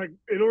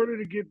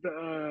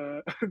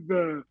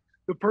the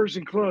the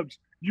Persian clubs,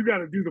 you got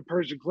to do the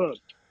Persian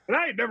clubs. And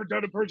I ain't never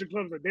done the Persian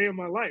clubs a day in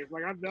my life.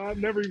 Like I've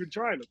never even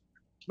tried them.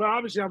 But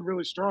obviously I'm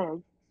really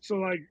strong. So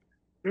like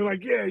they're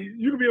like, yeah,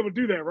 you can be able to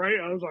do that, right?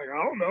 I was like,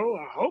 I don't know.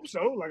 I hope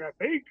so. Like I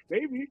think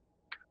maybe.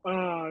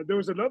 There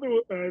was another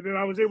that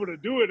I was able to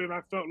do it, and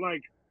I felt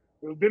like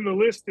then the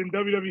list in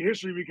WWE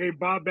history became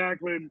Bob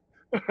Backlund,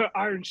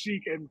 Iron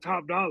Sheik, and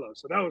Top Dolla.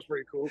 So that was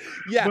pretty cool.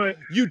 Yeah, but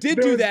you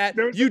did do that.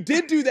 You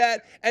did do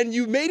that, and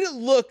you made it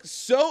look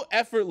so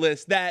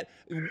effortless that,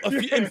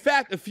 in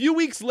fact, a few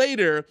weeks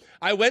later,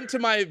 I went to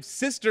my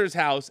sister's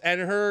house, and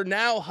her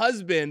now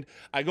husband,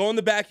 I go in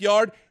the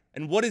backyard,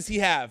 and what does he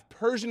have?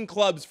 Persian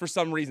clubs for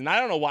some reason. I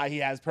don't know why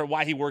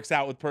why he works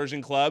out with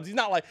Persian clubs. He's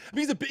not like, I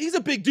mean, he's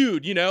a big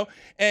dude, you know?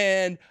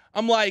 And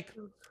I'm like,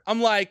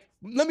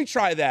 let me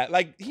try that.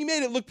 Like, he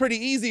made it look pretty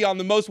easy on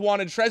the Most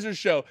Wanted Treasures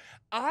show.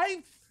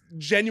 I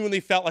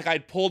genuinely felt like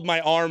I'd pulled my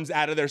arms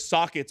out of their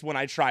sockets when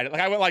I tried it.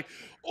 Like, I went like,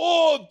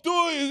 oh,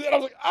 dude. And I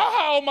was like,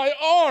 ow, my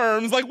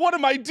arms. Like, what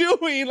am I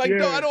doing? Like,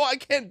 no, I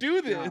can't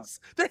do this.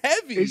 Yeah. They're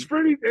heavy.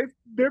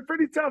 They're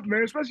pretty tough,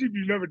 man, especially if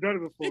you've never done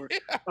it before.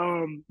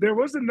 Yeah. There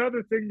was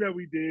another thing that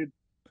we did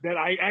that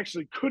I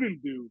actually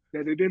couldn't do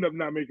that it ended up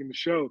not making the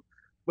show.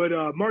 But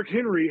Mark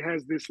Henry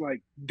has this,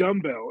 like,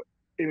 dumbbell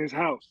in his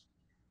house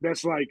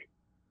that's, like,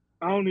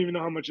 I don't even know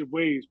how much it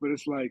weighs, but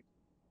it's, like,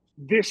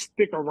 this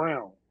thick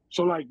around.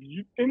 So, like,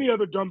 any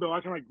other dumbbell,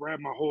 I can, like, grab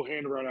my whole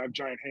hand around. I have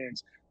giant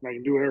hands, and I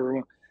can do whatever I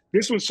want.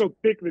 This was so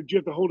thick that you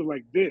have to hold it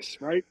like this,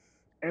 right?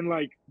 And,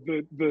 like,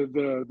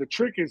 the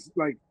trick is,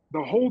 like,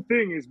 the whole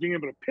thing is being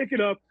able to pick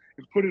it up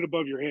and put it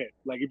above your head.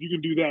 Like, if you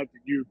can do that,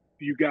 you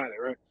got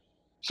it, right?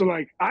 So,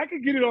 like, I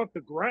could get it off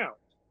the ground,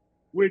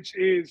 which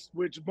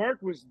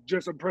Mark was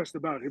just impressed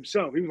about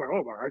himself. He was like,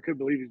 oh, Mark, I couldn't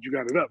believe that you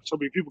got it up. So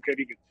many people can't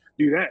even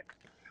do that.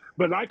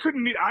 But I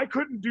couldn't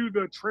do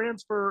the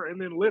transfer and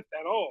then lift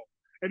at all.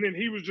 And then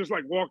he was just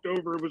like walked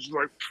over and was just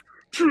like,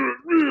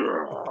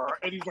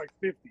 and he's like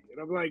 50.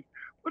 And I'm like,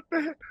 what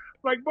the heck?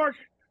 Like, Mark,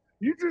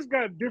 you just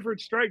got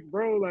different strength,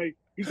 bro. Like,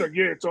 he's like,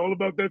 yeah, it's all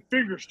about that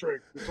finger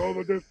strength. It's all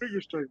about that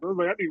finger strength. I was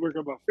like, I need to work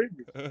on my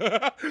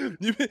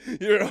fingers.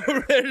 You're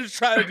over there just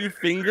trying to do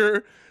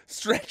finger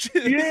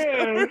stretches.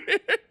 Yeah.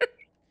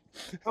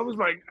 I was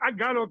like, I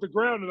got off the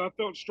ground and I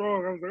felt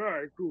strong. I was like, all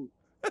right, cool.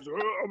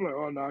 I'm like,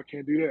 oh, no, I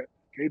can't do that.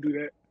 Can't do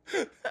that.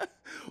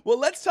 Well,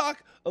 let's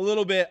talk a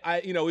little bit.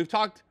 We've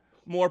talked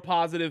more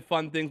positive,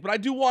 fun things, but I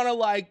do want to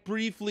like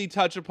briefly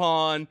touch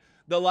upon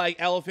the like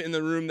elephant in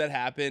the room that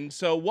happened.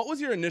 So what was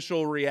your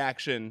initial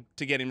reaction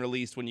to getting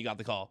released when you got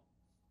the call?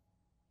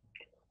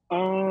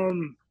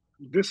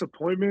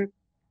 Disappointment,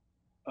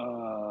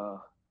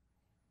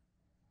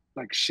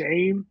 like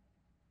shame.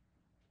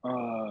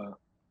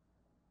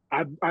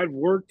 I'd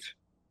worked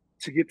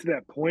to get to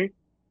that point,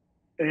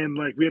 and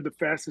like we had the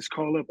fastest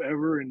call up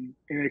ever in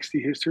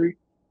NXT history.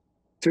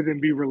 To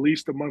then be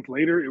released a month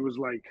later, it was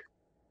like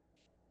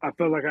I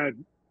felt like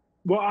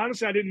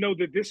honestly, I didn't know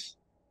that this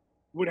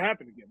would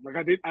happen again. Like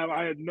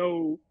I had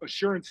no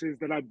assurances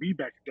that I'd be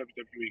back in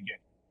WWE again.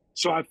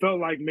 So I felt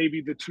like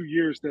maybe the 2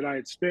 years that I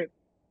had spent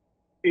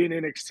in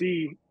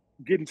NXT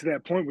getting to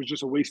that point was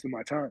just a waste of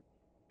my time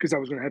because I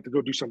was going to have to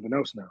go do something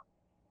else now.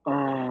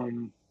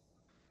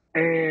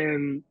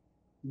 And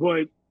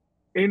what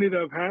ended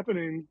up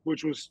happening,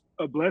 which was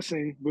a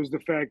blessing, was the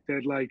fact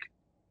that like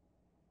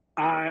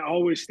I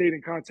always stayed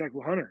in contact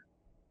with Hunter.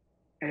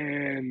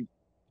 And,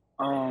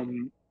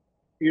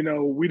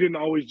 we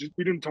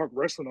didn't talk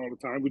wrestling all the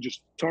time. We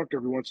just talked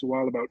every once in a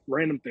while about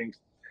random things.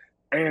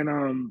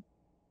 And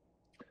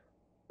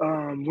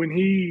when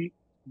he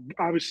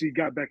obviously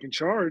got back in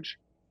charge,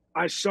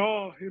 I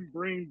saw him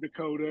bring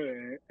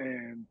Dakota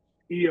and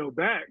EO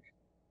back.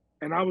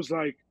 And I was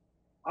like,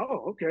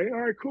 oh, okay,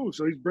 all right, cool.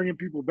 So he's bringing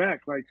people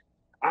back. Like,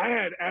 I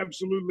had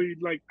absolutely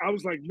like I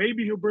was like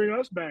maybe he'll bring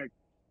us back,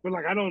 but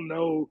like I don't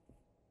know,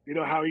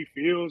 how he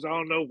feels. I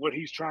don't know what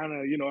he's trying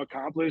to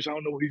accomplish. I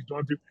don't know what he's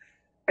doing through.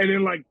 And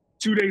then like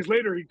 2 days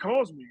later, he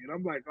calls me, and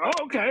I'm like, oh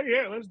okay,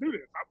 yeah, let's do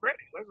this. I'm ready.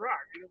 Let's rock.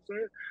 You know what I'm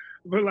saying?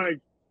 But like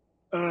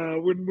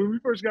when we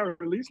first got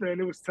released,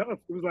 man, it was tough.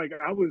 It was like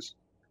I was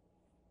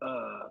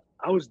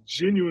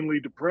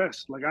genuinely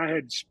depressed. Like I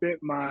had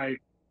spent my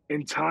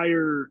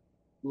entire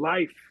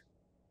life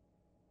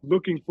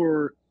looking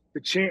for the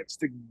chance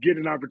to get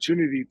an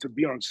opportunity to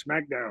be on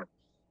SmackDown,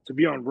 to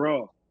be on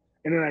Raw.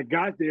 And then I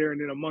got there,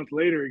 and then a month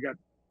later, it got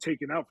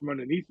taken out from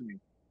underneath me.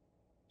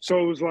 So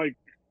it was like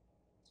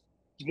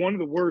one of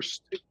the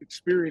worst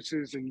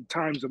experiences and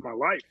times of my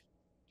life.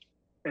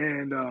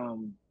 And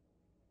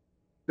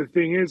the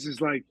thing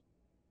is like,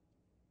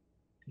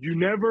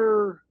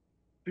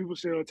 people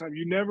say all the time,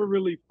 you never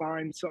really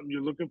find something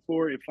you're looking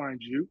for, it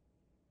finds you.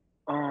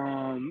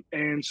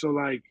 And so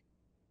like,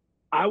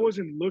 I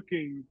wasn't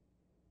looking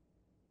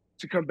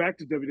to come back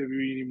to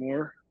WWE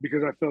anymore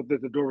because I felt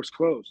that the door was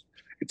closed.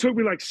 It took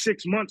me like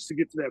 6 months to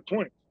get to that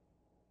point,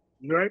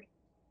 right?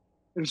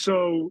 And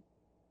so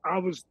I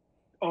was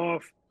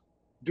off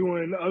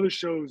doing other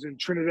shows in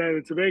Trinidad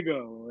and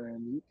Tobago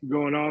and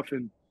going off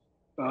and,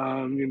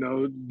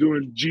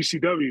 doing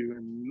GCW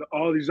and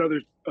all these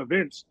other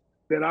events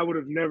that I would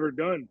have never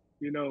done,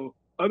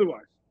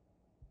 otherwise,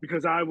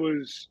 because I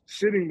was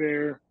sitting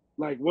there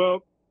like,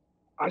 well,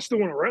 I still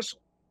want to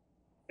wrestle.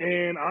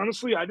 And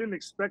honestly, I didn't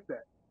expect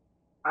that.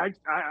 I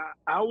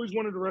always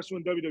wanted to wrestle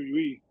in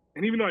WWE.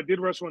 And even though I did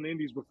wrestle in the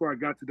Indies before I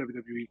got to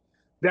WWE,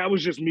 that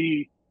was just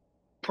me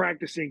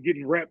practicing,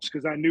 getting reps,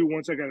 because I knew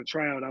once I got a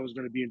tryout, I was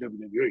going to be in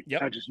WWE.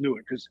 Yep. I just knew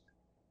it because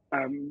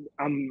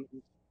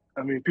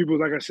people,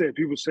 like I said,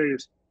 people say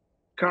it's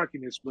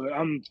cockiness, but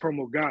I'm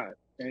promo God.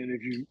 And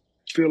if you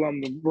feel I'm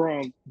the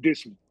wrong,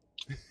 diss me.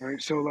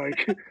 Right. So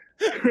like,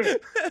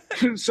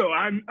 so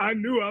I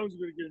knew I was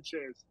going to get a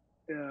chance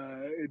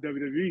in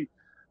WWE.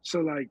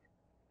 So like,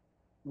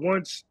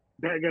 once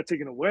that got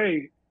taken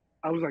away,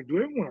 I was like, do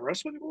I even want to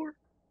wrestle anymore?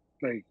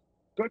 Like,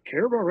 do I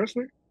care about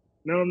wrestling?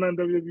 No, I'm not in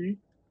WWE.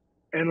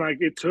 And like,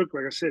 it took,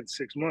 like I said,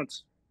 6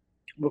 months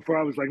before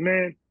I was like,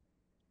 man,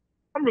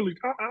 I'm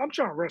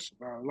trying to wrestle.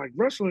 Like,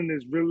 wrestling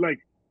is really like,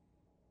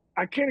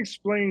 I can't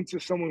explain to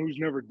someone who's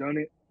never done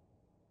it.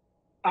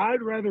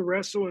 I'd rather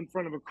wrestle in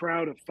front of a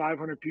crowd of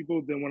 500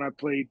 people than when I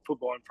played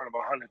football in front of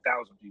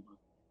 100,000 people.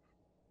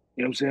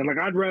 You know what I'm saying? Like,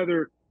 I'd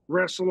rather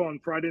wrestle on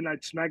Friday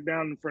Night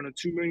SmackDown in front of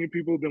 2 million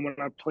people than when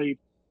I played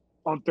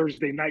on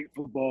Thursday Night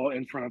Football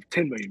in front of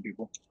 10 million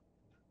people.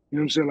 You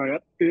know what I'm saying?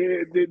 Like,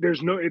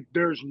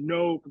 there's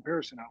no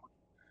comparison out.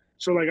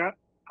 So like,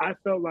 I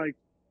felt like,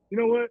 you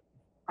know what?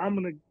 I'm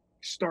gonna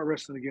start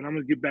wrestling again. I'm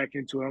gonna get back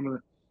into it. I'm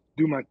gonna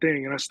do my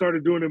thing, and I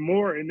started doing it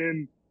more. And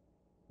then,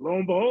 lo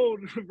and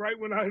behold, right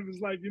when I was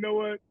like, you know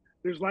what?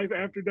 There's life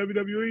after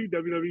WWE.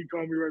 WWE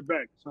called me right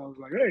back. So I was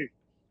like, hey,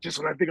 just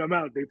when I think I'm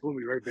out, they pull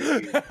me right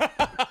back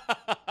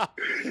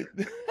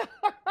in.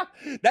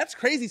 That's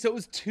crazy. So it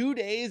was 2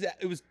 days.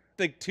 It was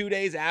like 2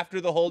 days after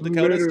the whole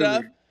Dakota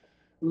stuff.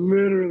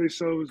 Literally.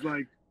 So it was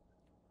like,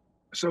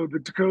 so the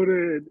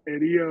Dakota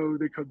and EO,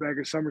 they come back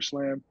at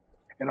SummerSlam,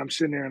 and I'm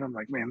sitting there and I'm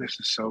like, man, this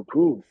is so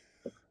cool.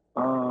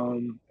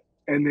 And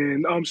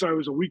then, I'm sorry, it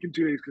was a week and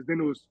 2 days, because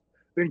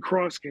then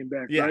Cross came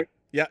back, right?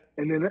 Yeah.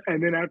 And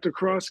then after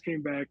Cross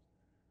came back,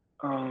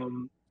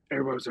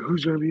 everybody was like,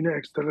 who's gonna be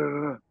next? Da, da,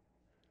 da, da.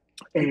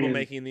 People And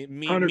making me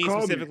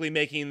specifically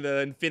making the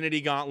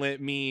Infinity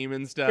Gauntlet meme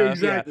and stuff.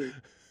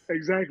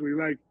 Exactly.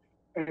 Like,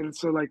 and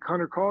so like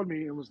Hunter called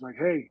me and was like,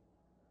 hey,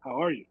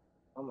 how are you?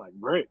 I'm like,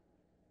 great.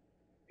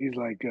 He's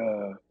like,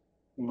 Tahuti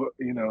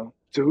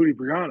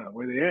Brianna,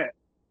 where they at?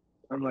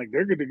 I'm like,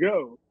 they're good to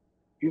go.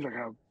 He's like,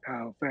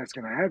 how fast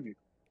can I have you?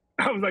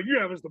 I was like, you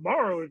have us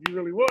tomorrow if you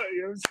really want.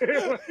 You know what I'm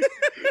saying? Like,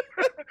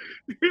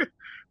 you know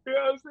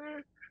what I'm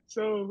saying?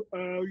 So,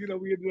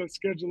 we ended up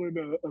scheduling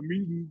a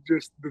meeting,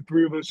 just the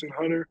three of us and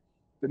Hunter,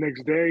 the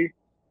next day,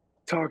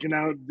 talking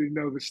out,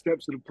 the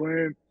steps of the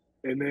plan.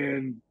 And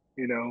then,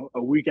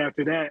 a week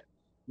after that,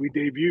 we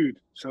debuted.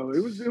 So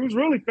it was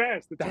really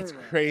fast. That's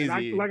crazy.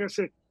 And like I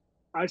said,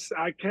 I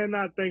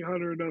cannot thank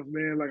Hunter enough,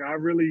 man. Like, I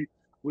really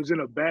was in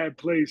a bad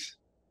place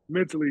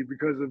mentally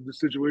because of the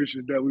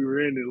situation that we were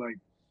in.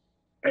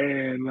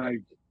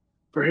 And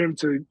for him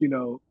to,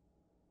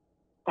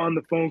 on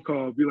the phone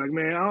call, be like,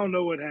 man, I don't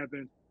know what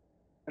happened,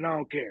 and I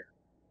don't care.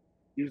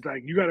 He's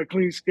like, you got a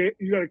clean slate.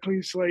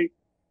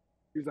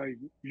 He's like,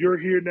 you're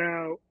here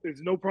now.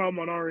 There's no problem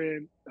on our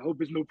end. I hope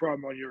there's no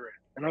problem on your end.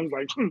 And I was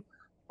like,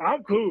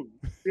 I'm cool.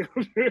 You know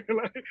what I'm saying?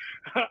 Like,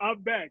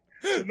 I'm back.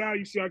 So now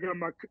you see, I got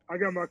my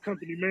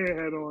company man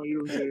hat on. You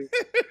know what I'm saying?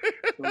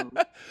 So.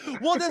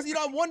 Well,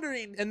 I'm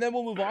wondering, and then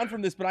we'll move on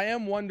from this. But I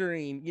am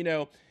wondering,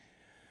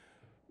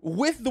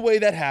 with the way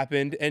that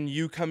happened and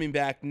you coming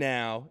back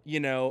now,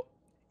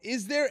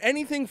 is there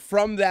anything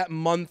from that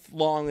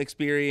month-long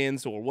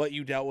experience or what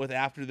you dealt with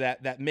after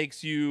that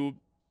makes you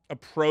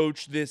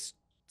approach this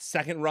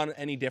second run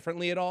any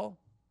differently at all?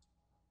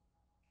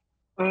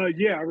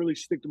 Yeah, I really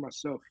stick to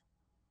myself.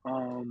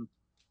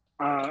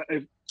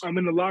 If I'm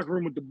in the locker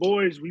room with the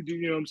boys, we do,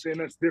 you know what I'm saying?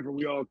 That's different.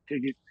 We all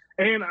take it.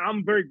 And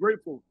I'm very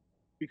grateful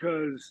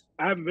because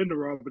I haven't been to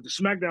Raw, but the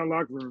SmackDown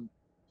locker room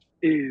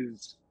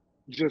is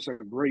just a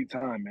great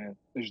time, man.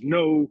 There's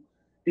no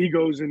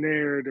egos in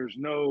there.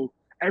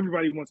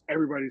 Everybody wants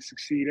everybody to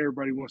succeed.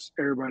 Everybody wants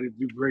everybody to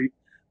do great.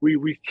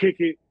 We kick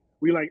it.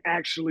 We like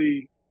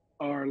actually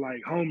are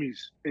like homies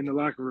in the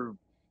locker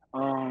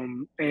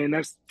room. And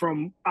that's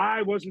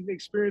I wasn't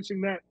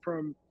experiencing that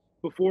from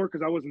before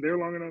because I wasn't there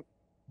long enough.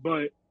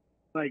 But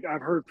like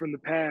I've heard from the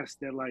past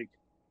that like,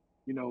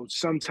 you know,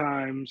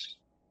 sometimes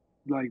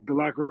like the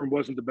locker room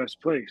wasn't the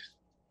best place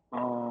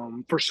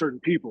for certain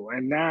people.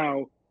 And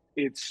now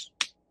it's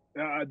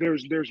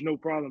there's no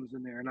problems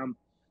in there. And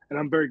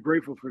I'm very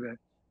grateful for that.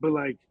 But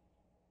like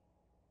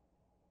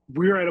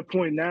we're at a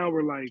point now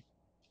where like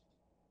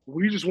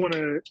we just want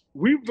to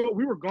we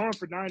were gone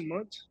for 9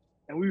 months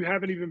and we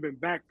haven't even been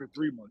back for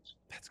 3 months.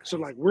 So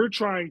like we're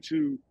trying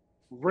to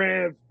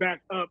rev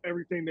back up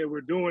everything that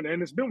we're doing,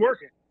 and it's been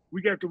working.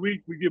 Week after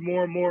week, we get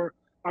more and more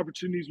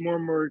opportunities, more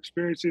and more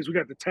experiences. We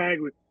got the tag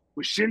with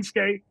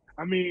Shinsuke.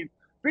 I mean,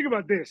 think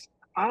about this.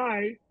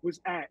 I was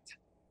at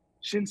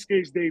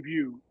Shinsuke's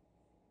debut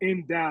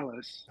in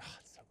Dallas. Oh,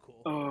 that's so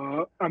cool.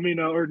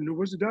 Or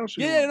was it Dallas?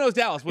 Yeah, no, it was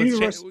Dallas.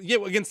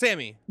 Against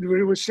Sammy.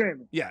 It was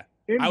Sammy. Yeah,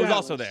 I was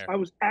also there. I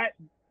was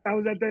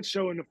at that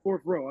show in the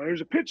 4th row.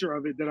 There's a picture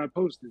of it that I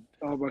posted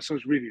on my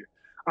social media.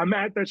 I'm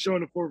at that show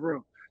in the 4th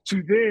row.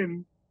 To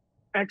then,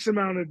 X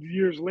amount of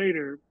years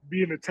later,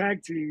 be in a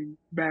tag team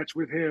match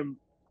with him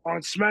on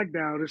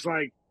SmackDown. It's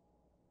like,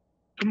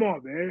 come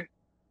on, man.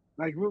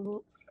 Like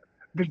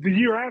the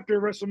year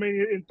after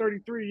WrestleMania in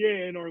 33,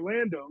 yeah, in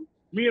Orlando,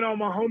 me and all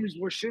my homies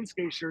wore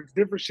Shinsuke shirts,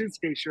 different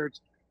Shinsuke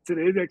shirts to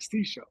the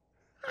NXT show.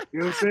 You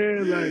know what I'm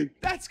saying? Like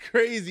that's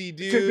crazy,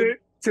 dude.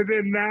 To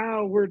then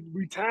now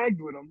we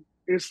tagged with them.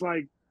 It's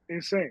like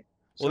insane.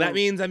 Well, that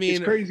means it's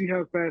crazy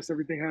how fast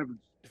everything happens.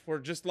 If we're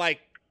just like,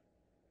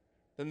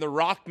 then the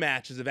Rock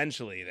matches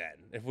eventually. Then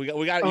if we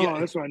got. Oh,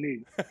 that's what I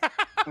need.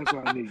 That's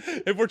what I need.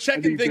 If we're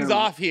checking things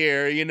off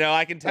here, you know,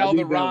 I can tell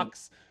the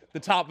Rock's the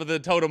top of the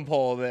totem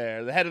pole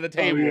there, the head of the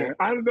table. Oh,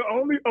 yeah.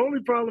 The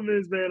only problem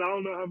is, man, I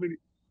don't know how many.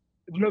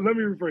 No, let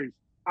me rephrase.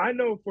 I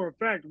know for a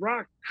fact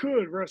Rock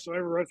could wrestle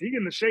every wrestle. He get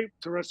in the shape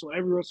to wrestle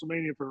every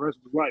WrestleMania for the rest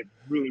of his life.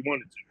 If he really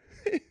wanted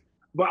to.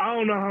 But I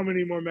don't know how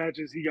many more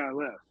matches he got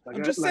left. Like,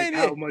 I'm just saying,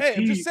 how much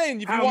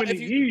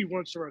he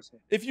wants to wrestle.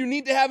 If you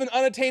need to have an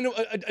unattainable,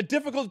 a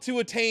difficult to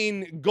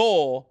attain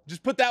goal,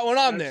 just put that one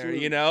on there.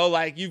 You know,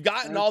 like you've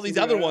gotten all these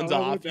other ones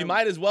off. You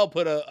might as well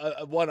put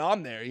a one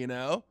on there. You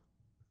know.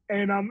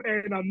 And I'm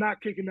not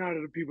kicking out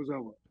of the people's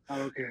elbow. I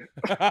don't care.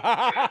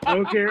 I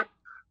don't care.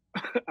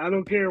 I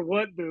don't care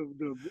what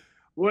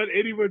what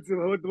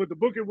the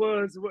booking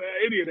was,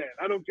 any of that.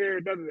 I don't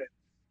care none of that.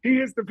 He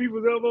hits the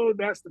people's elbow,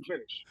 that's the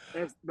finish.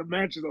 The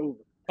match is over.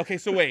 Okay,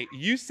 so wait,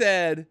 you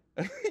said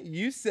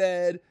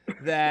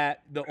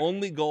that the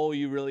only goal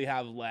you really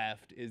have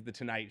left is the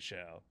Tonight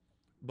Show.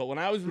 But when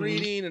I was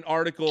reading an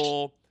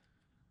article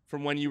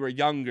from when you were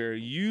younger,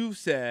 you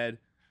said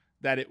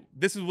that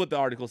this is what the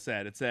article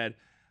said. It said,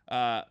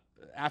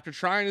 after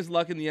trying his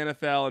luck in the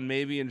NFL and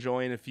maybe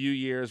enjoying a few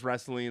years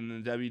wrestling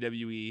in the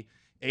WWE,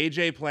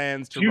 AJ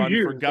plans to run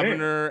for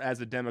governor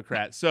as a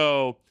Democrat.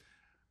 So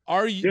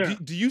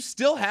do you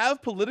still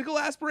have political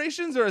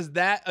aspirations, or is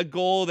that a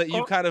goal that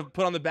you kind of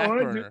put on the back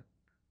burner?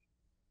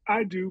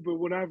 I do, but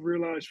what I've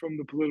realized from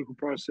the political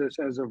process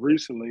as of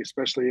recently,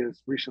 especially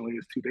as recently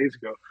as 2 days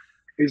ago,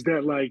 is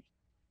that like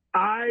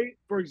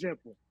for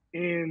example,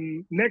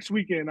 next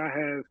weekend I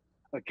have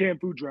a canned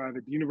food drive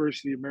at the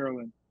University of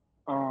Maryland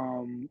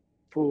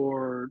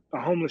for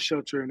a homeless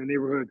shelter in the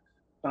neighborhood,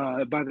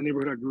 by the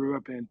neighborhood I grew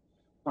up in.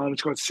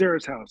 It's called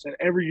Sarah's House, and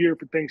every year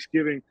for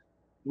Thanksgiving,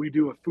 we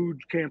do a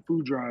canned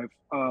food drive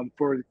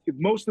for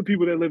most of the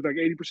people that live. Like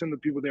 80% of the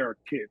people there are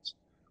kids,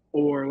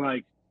 or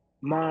like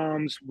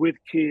moms with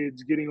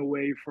kids getting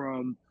away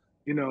from,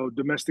 you know,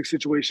 domestic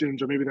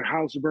situations, or maybe their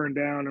house is burned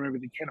down, or maybe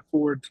they can't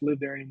afford to live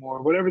there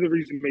anymore, whatever the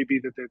reason may be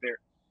that they're there.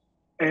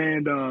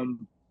 And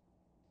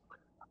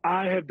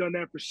I have done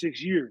that for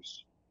 6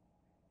 years,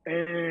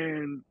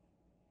 and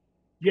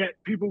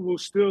yet people will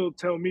still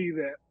tell me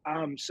that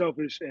I'm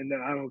selfish and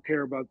that I don't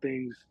care about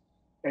things,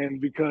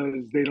 and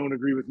because they don't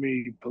agree with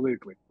me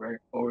politically, right?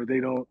 Or they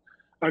don't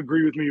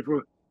agree with me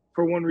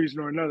for one reason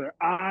or another.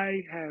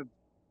 I have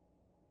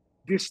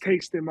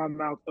distaste in my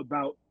mouth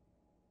about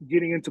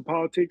getting into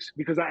politics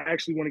because I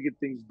actually want to get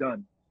things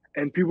done.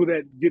 And people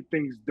that get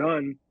things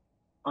done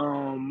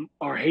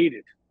are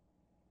hated.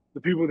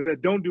 The people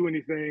that don't do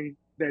anything,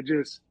 that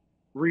just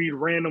read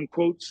random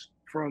quotes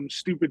from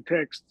stupid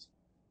texts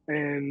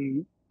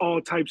and all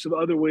types of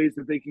other ways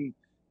that they can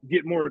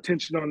get more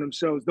attention on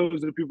themselves,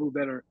 those are the people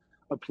that are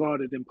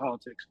applauded in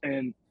politics.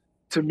 And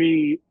to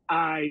me,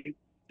 I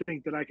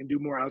think that I can do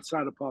more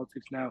outside of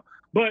politics now.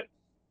 But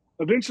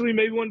eventually,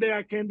 maybe one day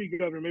I can be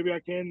governor. Maybe I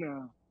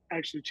can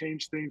actually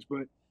change things.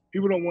 But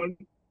people don't want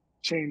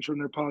change from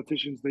their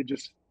politicians. They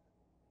just,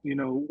 you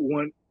know,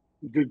 want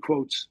good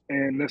quotes.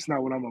 And that's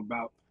not what I'm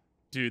about.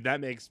 Dude, that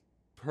makes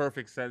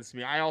perfect sense to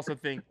me. I also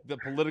think the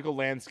political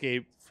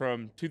landscape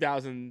from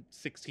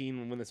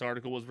 2016 when this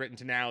article was written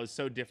to now is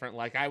so different.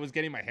 Like I was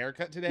getting my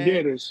haircut today. Yeah,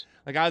 it is.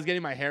 Like I was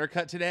getting my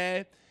haircut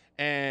today,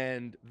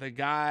 and the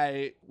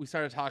guy, we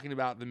started talking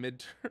about the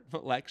midterm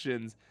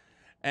elections,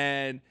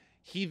 and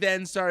he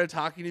then started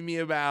talking to me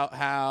about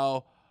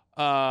how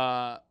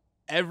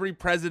every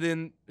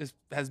president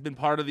has been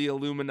part of the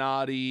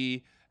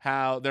Illuminati,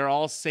 how they're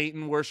all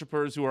Satan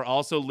worshipers who are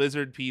also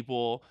lizard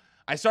people.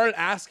 I started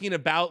asking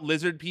about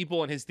lizard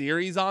people and his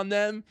theories on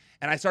them,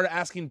 and I started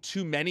asking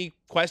too many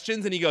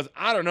questions, and he goes,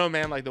 I don't know,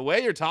 man, like the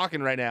way you're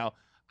talking right now,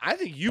 I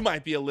think you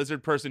might be a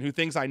lizard person who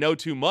thinks I know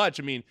too much.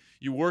 I mean,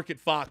 you work at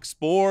Fox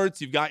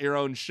Sports, you've got your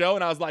own show,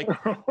 and I was like,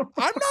 I'm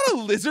not a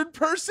lizard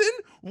person.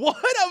 What?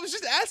 I was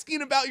just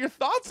asking about your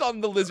thoughts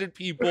on the lizard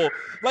people,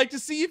 like to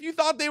see if you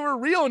thought they were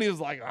real, and he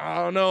was like, I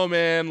don't know,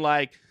 man,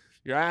 like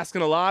you're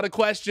asking a lot of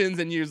questions,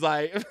 and he was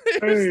like,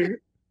 hey,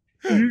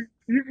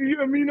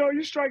 I mean,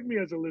 you strike me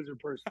as a lizard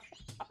person.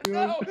 You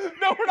know?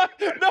 No, we're not.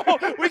 No,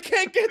 we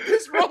can't get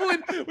this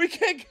rolling. We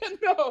can't get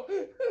no.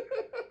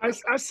 I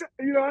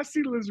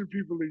see lizard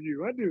people in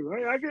you. I do.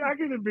 I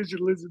can envision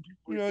lizard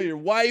people. You know, your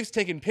wife's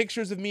taking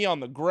pictures of me on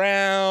the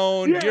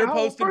ground. Yeah, you're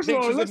posting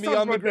pictures of me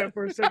on the that ground.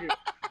 for a second.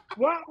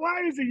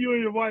 Why is it you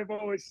and your wife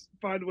always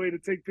find a way to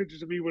take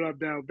pictures of me when I'm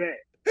down bad?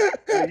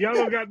 Like, y'all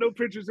don't got no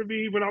pictures of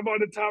me when I'm on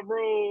the top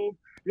rope.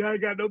 Y'all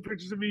ain't got no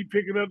pictures of me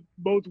picking up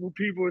multiple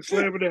people and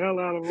slamming the hell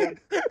out of them.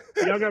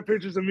 Y'all got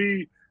pictures of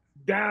me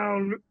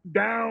down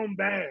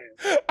bad,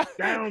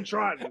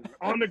 downtrodden,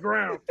 on the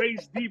ground,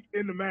 face deep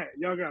in the mat.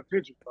 Y'all got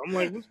pictures. I'm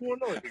like, what's going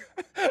on here?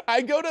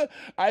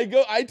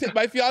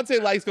 My fiance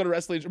likes going to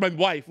wrestling. My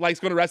wife likes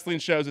going to wrestling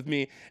shows with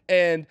me.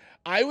 And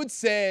I would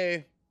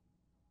say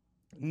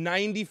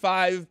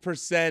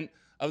 95%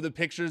 of the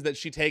pictures that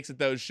she takes at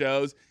those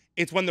shows,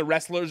 it's when the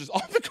wrestlers is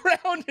on the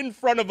ground in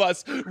front of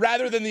us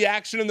rather than the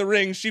action in the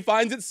ring. She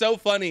finds it so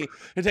funny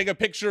to take a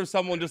picture of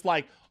someone just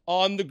like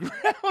on the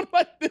ground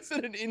like this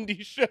at an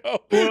indie show.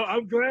 Well,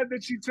 I'm glad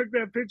that she took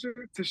that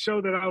picture to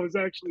show that I was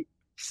actually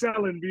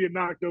selling being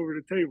knocked over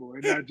the table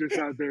and not just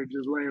out there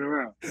just laying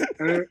around.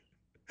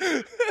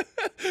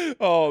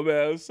 Oh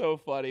man, it was so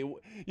funny.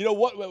 You know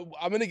what?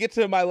 I'm going to get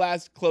to my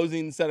last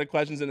closing set of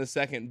questions in a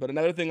second, but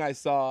another thing I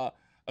saw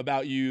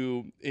about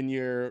you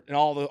in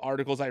all the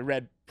articles I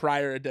read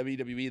prior to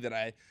WWE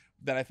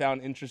that I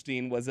found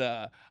interesting was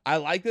I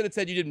like that it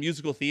said you did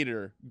musical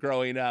theater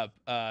growing up.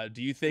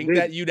 Do you think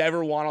that you'd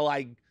ever want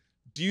to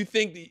do you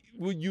think that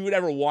you would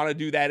ever want to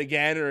do that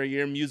again, or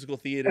your musical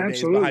theater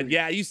days behind?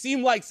 Yeah, you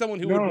seem like someone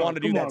who would want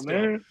to do that still.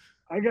 Man.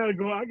 I gotta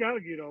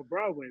get on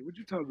Broadway. What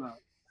you talking about?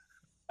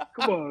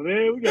 Come on,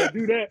 man. We gotta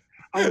do that.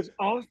 I was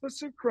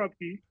Officer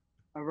Krupke,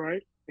 all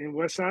right, in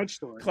West Side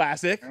Story.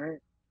 Classic. All right?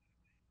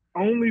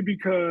 Only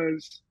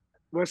because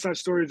West Side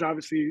Story is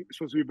obviously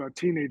supposed to be about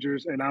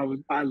teenagers, and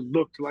I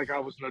looked like I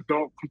was an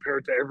adult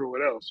compared to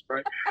everyone else,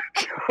 right?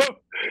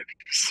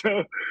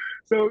 so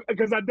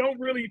because I don't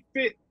really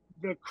fit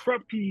the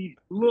Krupke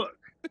look.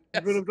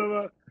 Yes.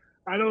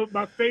 I don't.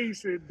 My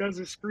face, it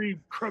doesn't scream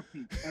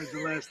Krupke as the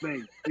last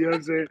name. You know what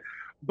I'm saying?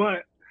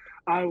 But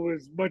I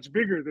was much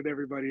bigger than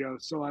everybody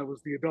else, so I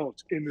was the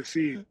adult in the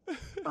scene.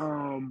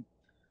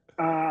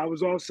 I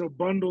was also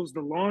Bundles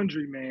the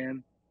laundry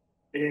man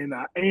in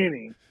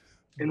Annie,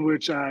 in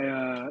which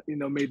I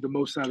made the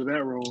most out of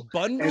that role.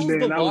 Bundles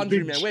the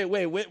laundry man.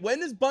 Wait.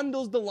 When is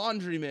Bundles the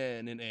laundry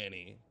man in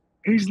Annie?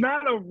 He's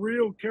not a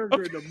real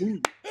character in the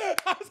movie.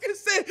 I was gonna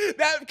say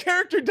that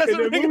character doesn't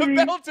ring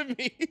a bell to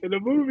me. In the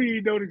movie,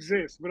 he don't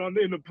exist, but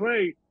in the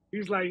play,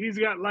 he's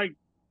got like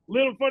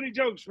little funny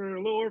jokes for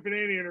little orphan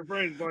Annie and her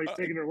friends while he's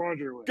taking her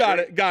laundry away. Got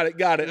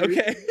it.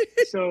 Okay.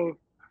 So,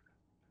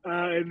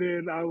 and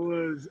then I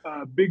was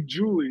Big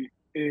Julie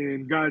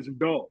in Guys and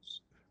Dolls.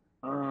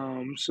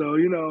 So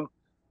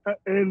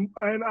and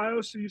I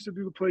also used to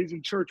do the plays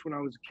in church when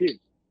I was a kid.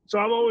 So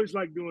I've always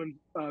liked doing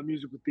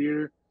musical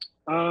theater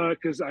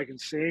because I can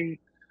sing,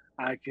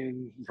 I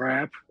can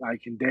rap, I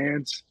can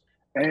dance,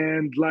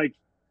 and like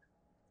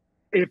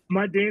if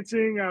my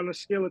dancing on a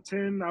scale of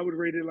 10, I would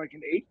rate it like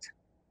an 8.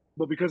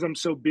 But because I'm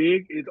so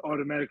big, it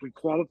automatically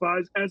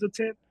qualifies as a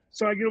 10.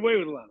 So I get away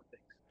with a lot of things.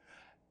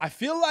 I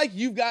feel like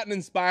you've got an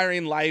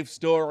inspiring life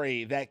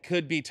story that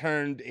could be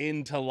turned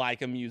into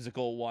like a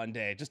musical one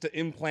day, just to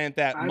implant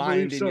that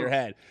mind in your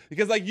head.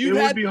 Because like it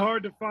would be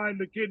hard to find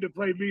the kid to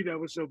play me that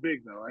was so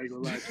big, though. I ain't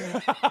gonna lie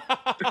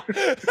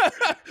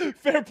to you.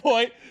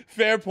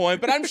 Fair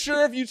point. But I'm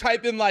sure if you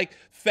type in like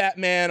fat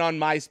man on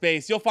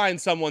MySpace, you'll find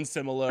someone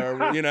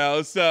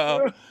similar,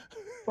 so.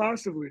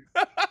 Possibly.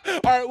 All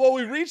right, well,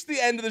 we've reached the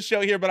end of the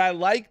show here, but I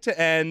like to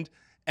end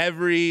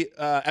every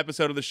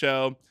episode of the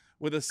show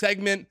with a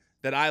segment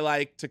that I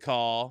like to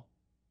call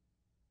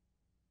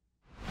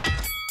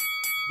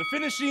the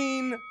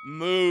finishing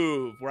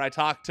move, where I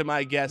talk to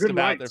my guest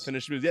about their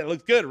finishing moves. Yeah, it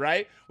looks good,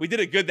 right? We did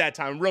it good that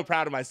time. I'm real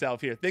proud of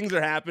myself here. Things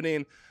are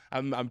happening.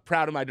 I'm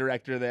proud of my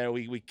director there.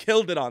 We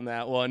killed it on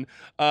that one.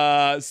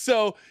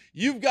 So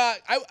you've got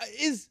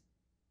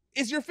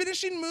Is your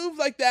finishing move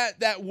like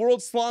that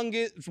world's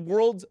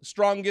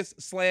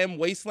strongest slam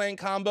wasteland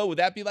combo? Would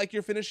that be like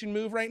your finishing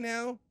move right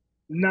now?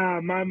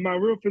 Nah, my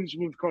real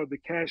finishing move is called the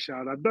cash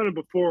out. I've done it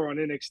before on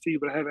NXT,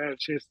 but I haven't had a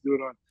chance to do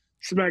it on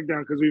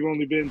SmackDown because we've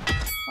only been,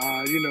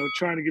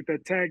 trying to get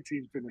that tag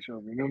team finish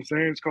over. You know what I'm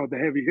saying? It's called the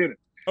heavy hitter.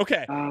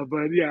 Okay.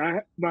 But yeah,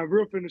 my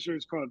real finisher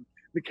is called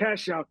the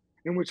cash out,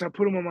 in which I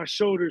put them on my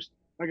shoulders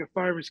like a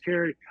fireman's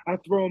carry. I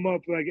throw them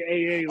up like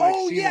AA. Like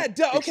oh Cena, yeah,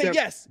 duh. Okay,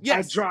 yes.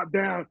 I drop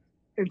down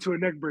into a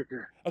neck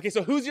breaker. Okay,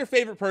 so who's your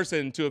favorite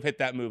person to have hit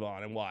that move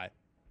on, and why?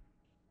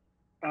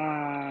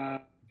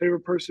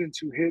 Favorite person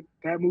to hit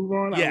that move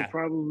on? Yeah. I would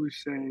probably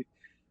say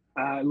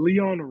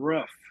Leon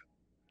Ruff,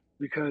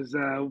 because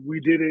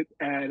we did it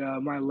at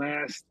my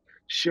last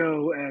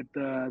show at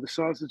the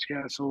Sausage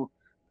Castle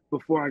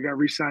before I got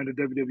re-signed to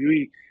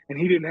WWE, and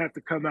he didn't have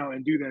to come out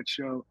and do that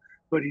show,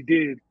 but he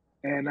did,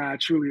 and I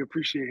truly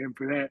appreciate him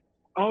for that.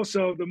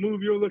 Also, the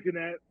move you're looking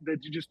at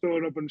that you just throw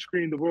it up on the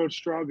screen, the world's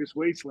strongest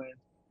wasteland.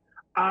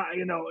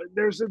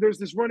 There's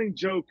this running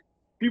joke.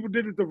 People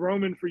did it to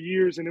Roman for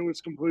years, and it was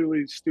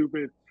completely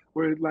stupid.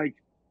 Where like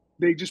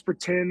they just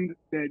pretend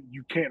that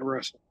you can't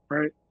wrestle,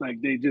 right? Like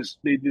their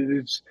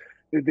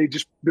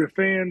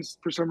fans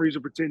for some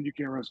reason pretend you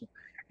can't wrestle.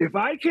 If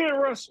I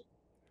can't wrestle,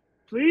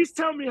 please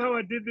tell me how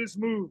I did this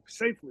move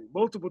safely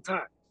multiple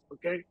times.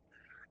 Okay,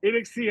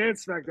 NXT and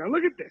SmackDown.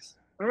 Look at this.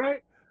 All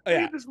right, Look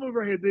at this move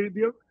right here.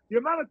 The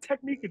amount of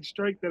technique and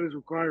strength that is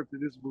required for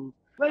this move.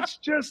 Let's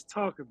just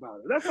talk about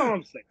it. That's all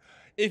I'm saying.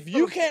 If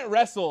you can't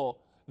wrestle,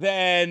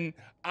 then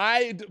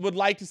I would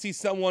like to see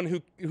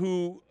someone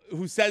who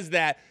says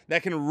that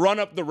can run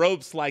up the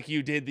ropes like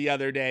you did the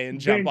other day and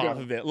jump off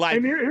of it. Like,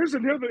 and here's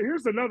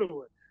another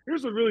one.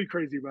 Here's what's really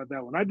crazy about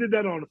that one. I did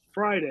that on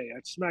Friday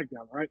at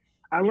SmackDown, right?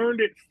 I learned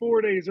it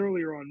 4 days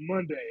earlier on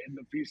Monday in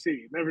the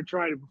PC. Never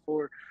tried it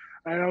before.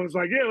 And I was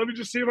like, yeah, let me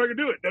just see if I can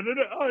do it.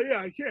 Oh, yeah,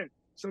 I can.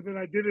 So then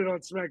I did it on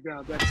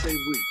SmackDown that same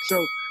week.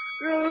 So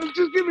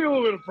just give me a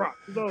little bit of props.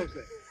 That's all I'm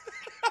saying.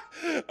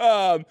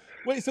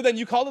 Wait, so then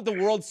you called it the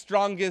world's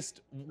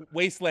strongest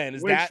wasteland.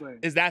 Is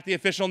that the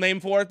official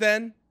name for it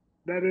then?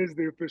 That is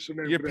the official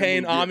name. You're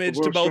paying homage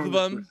to both of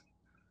them?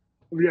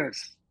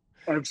 Yes,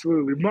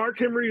 absolutely. Mark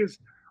Henry is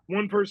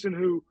one person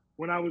who,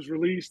 when I was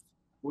released,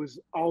 was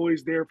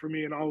always there for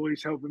me and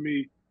always helping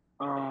me,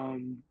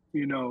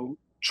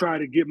 try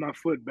to get my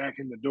foot back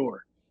in the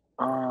door.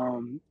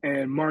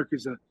 And Mark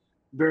is a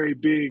very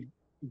big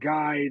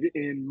guide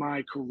in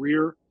my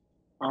career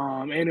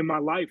and in my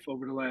life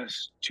over the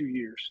last 2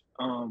 years.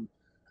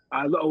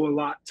 I owe a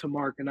lot to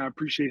Mark, and I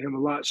appreciate him a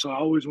lot. So I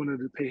always wanted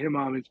to pay him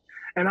homage.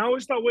 And I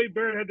always thought Wade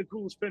Barrett had the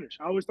coolest finish.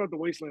 I always thought the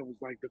Wasteland was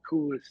like the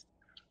coolest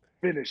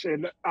finish.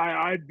 And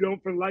I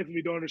don't, for the life of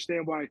me, don't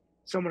understand why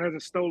someone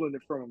hasn't stolen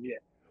it from him yet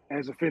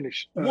as a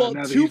finish. Well,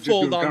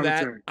 twofold on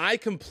that. I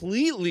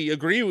completely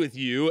agree with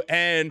you.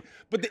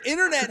 But the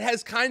internet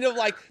has kind of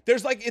like,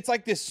 it's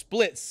like this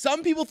split.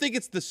 Some people think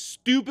it's the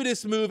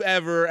stupidest move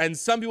ever, and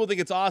some people think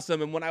it's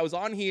awesome. And when I was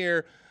on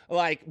here,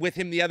 like with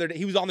him the other day,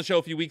 he was on the show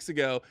a few weeks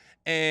ago,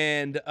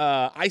 and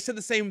I said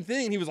the same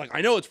thing. He was like,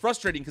 I know it's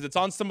frustrating because it's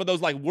on some of those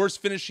like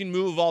worst finishing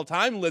move of all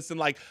time lists, and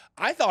like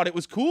I thought it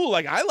was cool,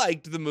 like I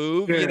liked the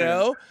move,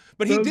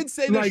 But he did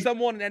say there's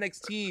someone in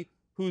NXT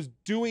who's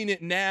doing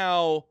it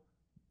now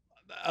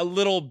a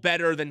little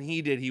better than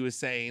he did. He was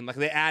saying like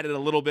they added a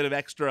little bit of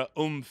extra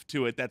oomph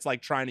to it that's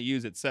like trying to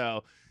use it.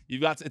 So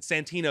it's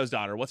Santino's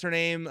daughter. What's her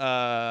name?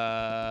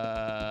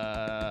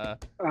 I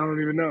don't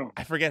even know.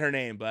 I forget her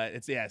name, but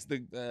it's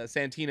the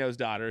Santino's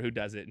daughter who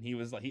does it. And he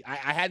was like,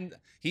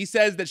 he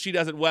says that she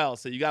does it well.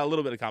 So you got a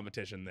little bit of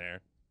competition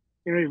there.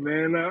 Hey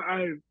man,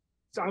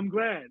 I'm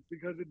glad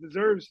because it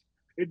deserves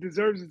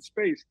its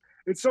space.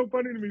 It's so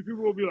funny to me.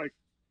 People will be like,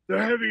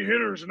 the heavy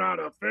hitter's not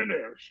a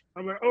finish.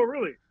 I'm like, oh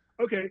really?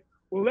 Okay.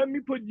 Well, let me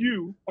put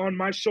you on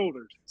my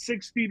shoulders,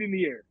 6 feet in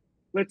the air.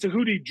 Let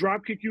Tahuti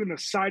drop kick you in the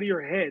side of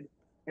your head,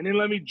 and then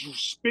let me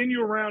spin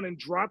you around and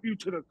drop you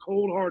to the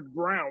cold, hard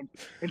ground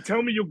and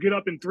tell me you'll get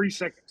up in 3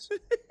 seconds.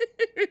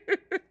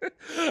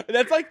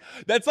 That's like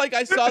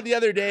I saw the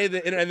other day,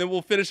 and then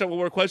we'll finish up one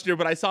more question here,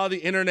 but I saw the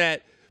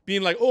internet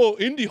being like, oh,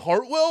 Indy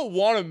Hartwell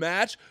won a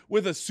match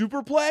with a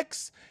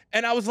superplex?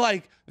 And I was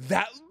like,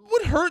 that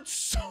would hurt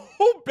so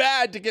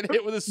bad to get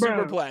hit with a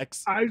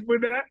superplex.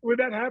 When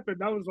that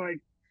happened, I was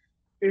like,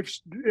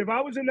 if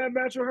I was in that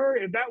match with her,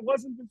 if that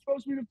wasn't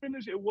supposed to be the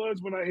finish, it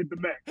was when I hit the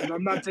mat. And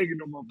I'm not taking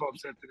no more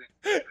bumps after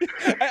that.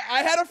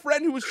 I had a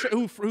friend who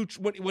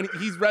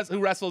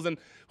wrestles and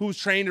who's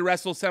trained to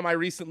wrestle semi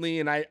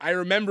recently, and I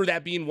remember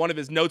that being one of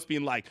his notes,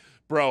 being like,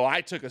 "Bro, I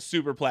took a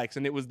superplex,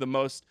 and it was the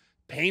most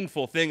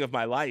painful thing of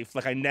my life.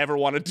 Like I never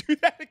want to do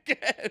that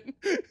again."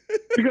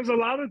 Because a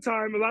lot of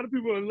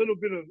people, a little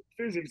bit of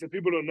physics that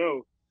people don't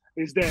know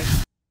is that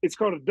it's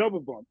called a double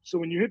bump. So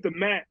when you hit the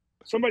mat,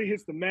 somebody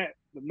hits the mat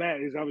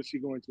is obviously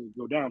going to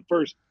go down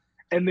first.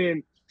 And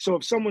then, so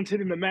if someone's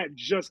hitting the mat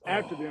just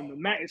after them, the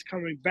mat is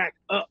coming back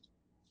up.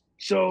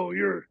 So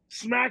you're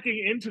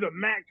smacking into the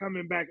mat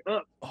coming back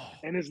up.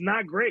 And it's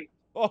not great.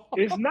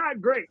 It's not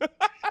great.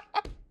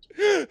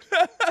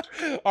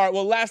 All right.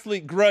 Well, lastly,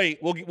 great.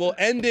 We'll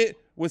end it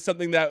with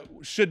something that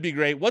should be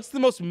great. What's the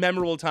most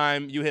memorable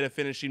time you hit a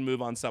finishing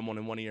move on someone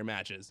in one of your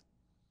matches?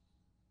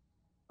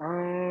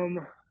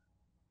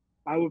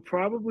 I would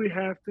probably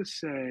have to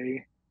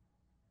say,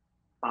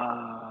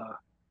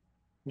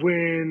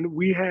 when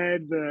we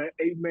had the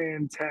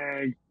 8-man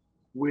tag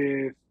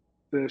with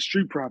the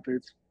Street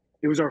Profits.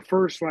 It was our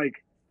first like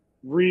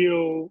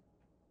real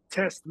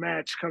test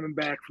match coming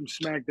back from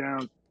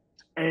SmackDown,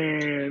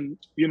 and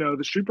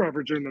the Street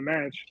Profits are in the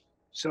match.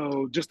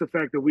 So just the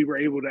fact that we were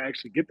able to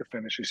actually get the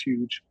finish is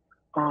huge.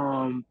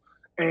 And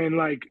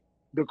like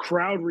the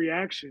crowd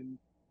reaction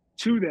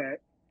to that,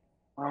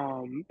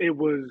 it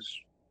was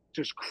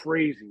just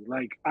crazy.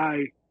 Like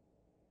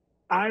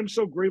I'm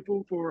so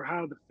grateful for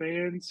how the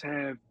fans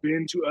have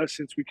been to us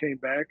since we came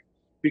back,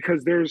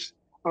 because there's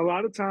a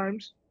lot of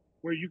times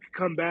where you can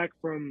come back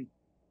from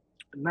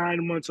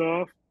 9 months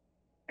off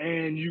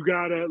and you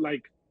gotta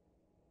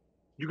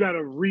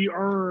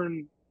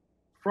re-earn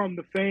from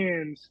the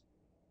fans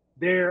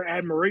their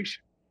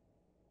admiration.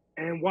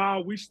 And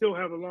while we still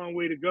have a long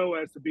way to go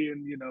as to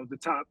being, the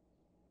top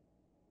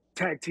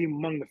tag team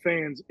among the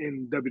fans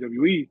in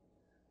WWE,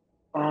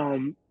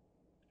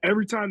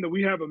 every time that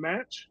we have a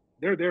match,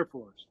 they're there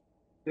for us.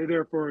 They're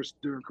there for us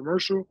during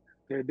commercial.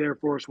 They're there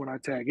for us when I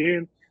tag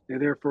in. They're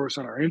there for us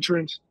on our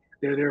entrance.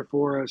 They're there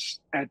for us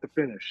at the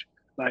finish.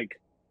 Like,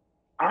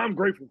 I'm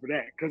grateful for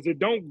that, because it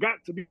don't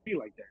got to be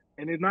like that,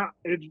 and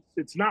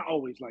it's not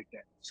always like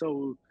that.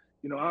 So,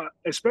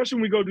 especially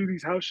when we go do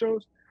these house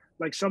shows,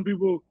 like some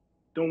people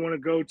don't want to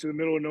go to the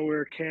middle of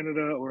nowhere,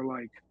 Canada, or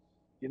like,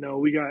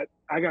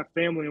 I got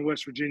family in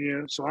West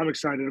Virginia, so I'm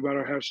excited about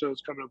our house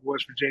shows coming up in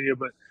West Virginia,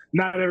 but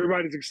not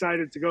everybody's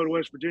excited to go to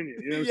West Virginia.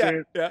 You know what I'm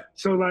saying? Yeah.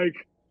 So like,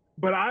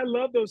 but I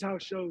love those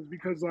house shows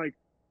because like,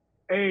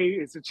 A,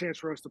 it's a chance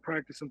for us to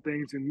practice some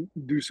things and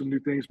do some new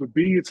things, but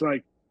B, it's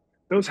like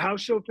those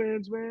house show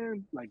fans,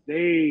 man, like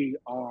they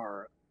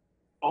are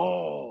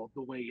all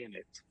the way in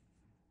it.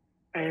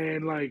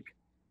 And like,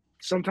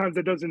 sometimes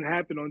that doesn't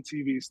happen on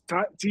TV.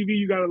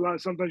 TV,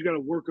 sometimes you got to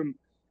work them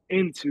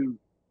into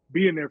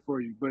being there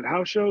for you. But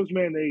house shows,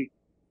 man,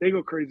 they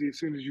go crazy as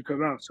soon as you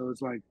come out. So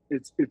it's like,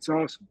 it's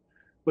awesome.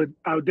 But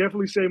I would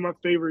definitely say my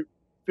favorite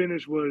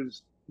finish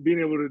was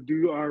being able to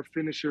do our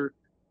finisher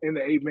in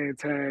the 8-man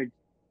tag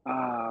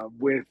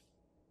with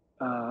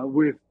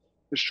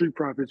the Street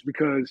Profits,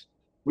 because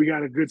we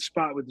got a good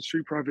spot with the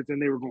Street Profits and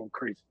they were going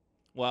crazy.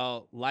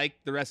 Well, like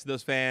the rest of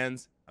those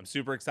fans, I'm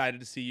super excited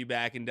to see you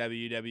back in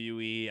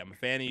WWE. I'm a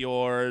fan of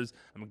yours.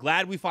 I'm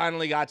glad we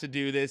finally got to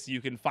do this.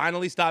 You can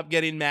finally stop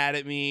getting mad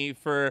at me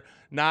for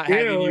not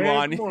having you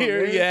on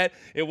here yet.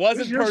 It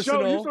wasn't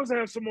personal. Show. You're supposed to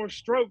have some more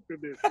stroke than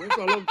this. That's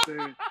all I'm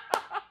saying.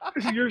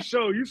 This is your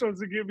show. You're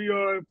supposed to give me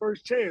your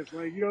first chance.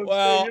 Like,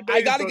 well,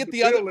 I gotta get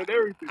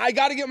I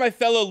gotta get my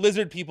fellow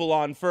lizard people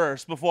on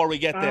first before we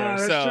get there.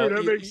 That's so true.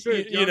 That makes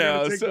sense.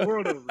 Take the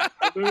world over.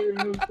 You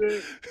know what I'm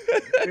saying?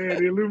 Yeah,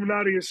 the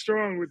Illuminati is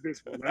strong with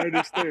this one. I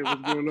understand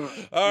what's going on.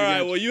 All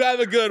right. Well, you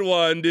have a good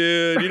one,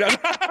 dude.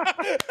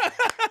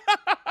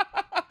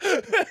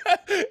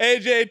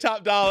 AJ,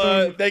 Top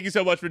Dolla, thank you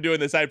so much for doing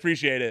this. I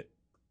appreciate it.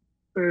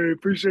 Hey,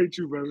 appreciate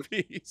you, brother.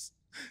 Peace.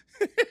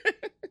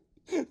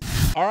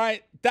 All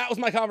right, that was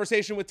my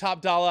conversation with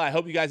Top Dolla. I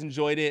hope you guys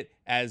enjoyed it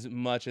as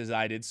much as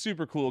I did.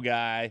 Super cool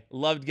guy.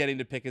 Loved getting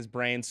to pick his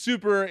brain.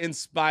 Super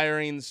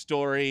inspiring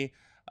story.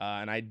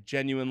 And I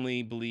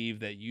genuinely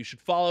believe that you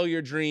should follow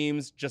your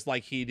dreams just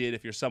like he did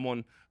if you're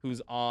someone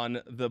who's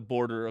on the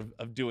border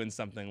of doing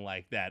something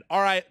like that.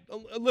 All right,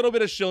 a little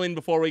bit of shilling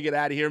before we get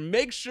out of here.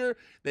 Make sure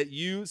that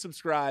you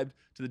subscribe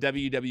to the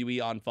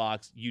WWE on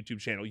Fox YouTube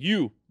channel.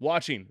 You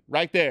watching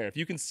right there. If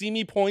you can see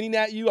me pointing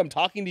at you, I'm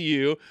talking to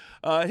you.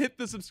 Hit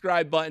the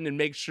subscribe button and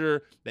make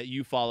sure that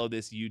you follow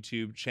this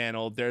YouTube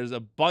channel. There's a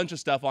bunch of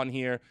stuff on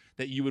here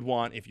that you would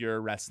want if you're a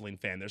wrestling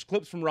fan. There's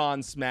clips from Raw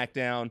and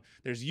SmackDown.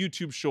 There's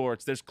YouTube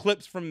shorts. There's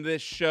clips from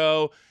this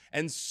show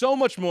and so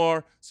much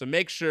more. So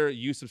make sure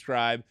you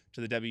subscribe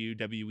to the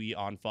WWE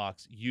on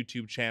Fox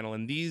YouTube channel.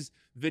 And these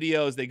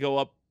videos, they go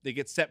up, they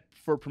get set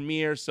for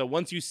premiere. So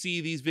once you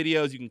see these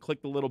videos, you can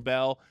click the little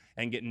bell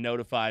and get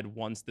notified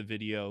once the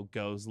video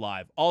goes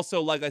live.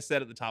 Also, like I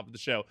said at the top of the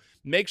show,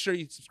 make sure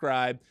you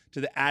subscribe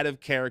to the Out of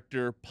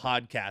Character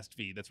podcast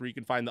feed. That's where you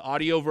can find the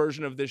audio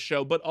version of this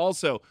show, but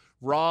also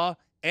Raw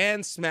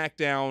and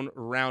SmackDown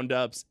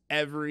roundups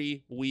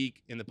every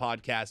week in the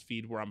podcast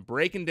feed, where I'm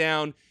breaking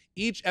down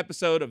each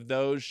episode of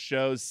those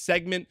shows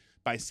segment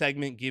by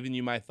segment, giving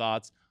you my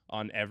thoughts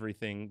on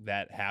everything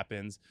that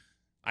happens.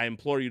 I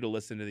implore you to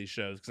listen to these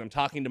shows because I'm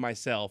talking to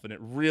myself, and it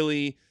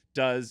really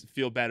does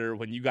feel better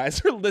when you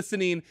guys are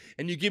listening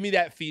and you give me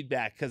that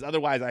feedback, because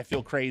otherwise I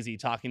feel crazy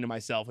talking to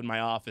myself in my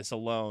office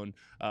alone.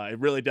 It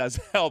really does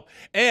help.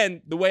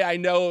 And the way I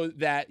know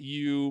that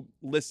you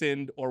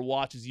listened or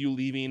watch is you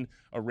leaving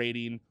a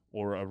rating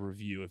or a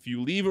review. If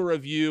you leave a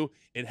review,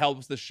 it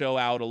helps the show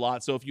out a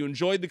lot. So if you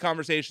enjoyed the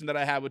conversation that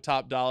I had with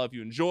Top Dolla, if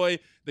you enjoy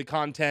the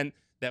content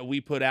that we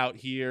put out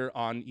here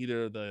on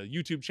either the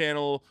YouTube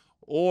channel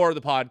or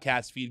the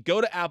podcast feed,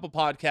 go to Apple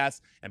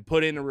Podcasts and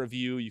put in a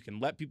review. You can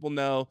let people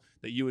know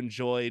that you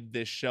enjoyed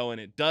this show, and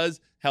it does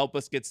help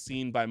us get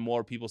seen by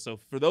more people. So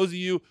for those of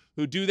you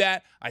who do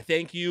that, I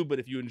thank you. But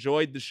if you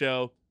enjoyed the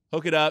show,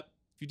 hook it up.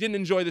 If you didn't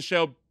enjoy the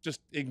show, just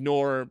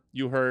ignore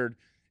you heard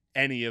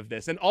any of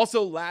this. And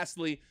also,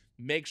 lastly,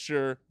 make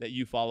sure that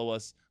you follow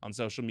us on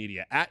social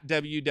media at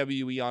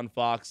WWE on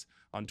Fox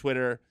on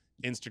Twitter,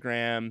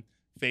 Instagram,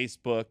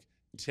 Facebook,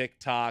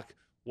 TikTok,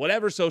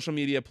 whatever social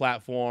media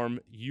platform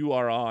you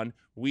are on.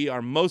 We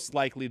are most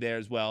likely there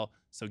as well.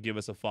 So give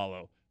us a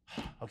follow.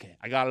 Okay,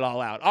 I got it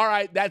all out. All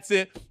right, that's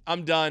it.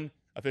 I'm done.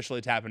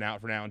 Officially tapping out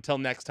for now. Until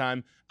next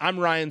time, I'm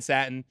Ryan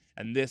Satin,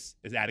 and this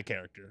is Out of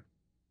Character.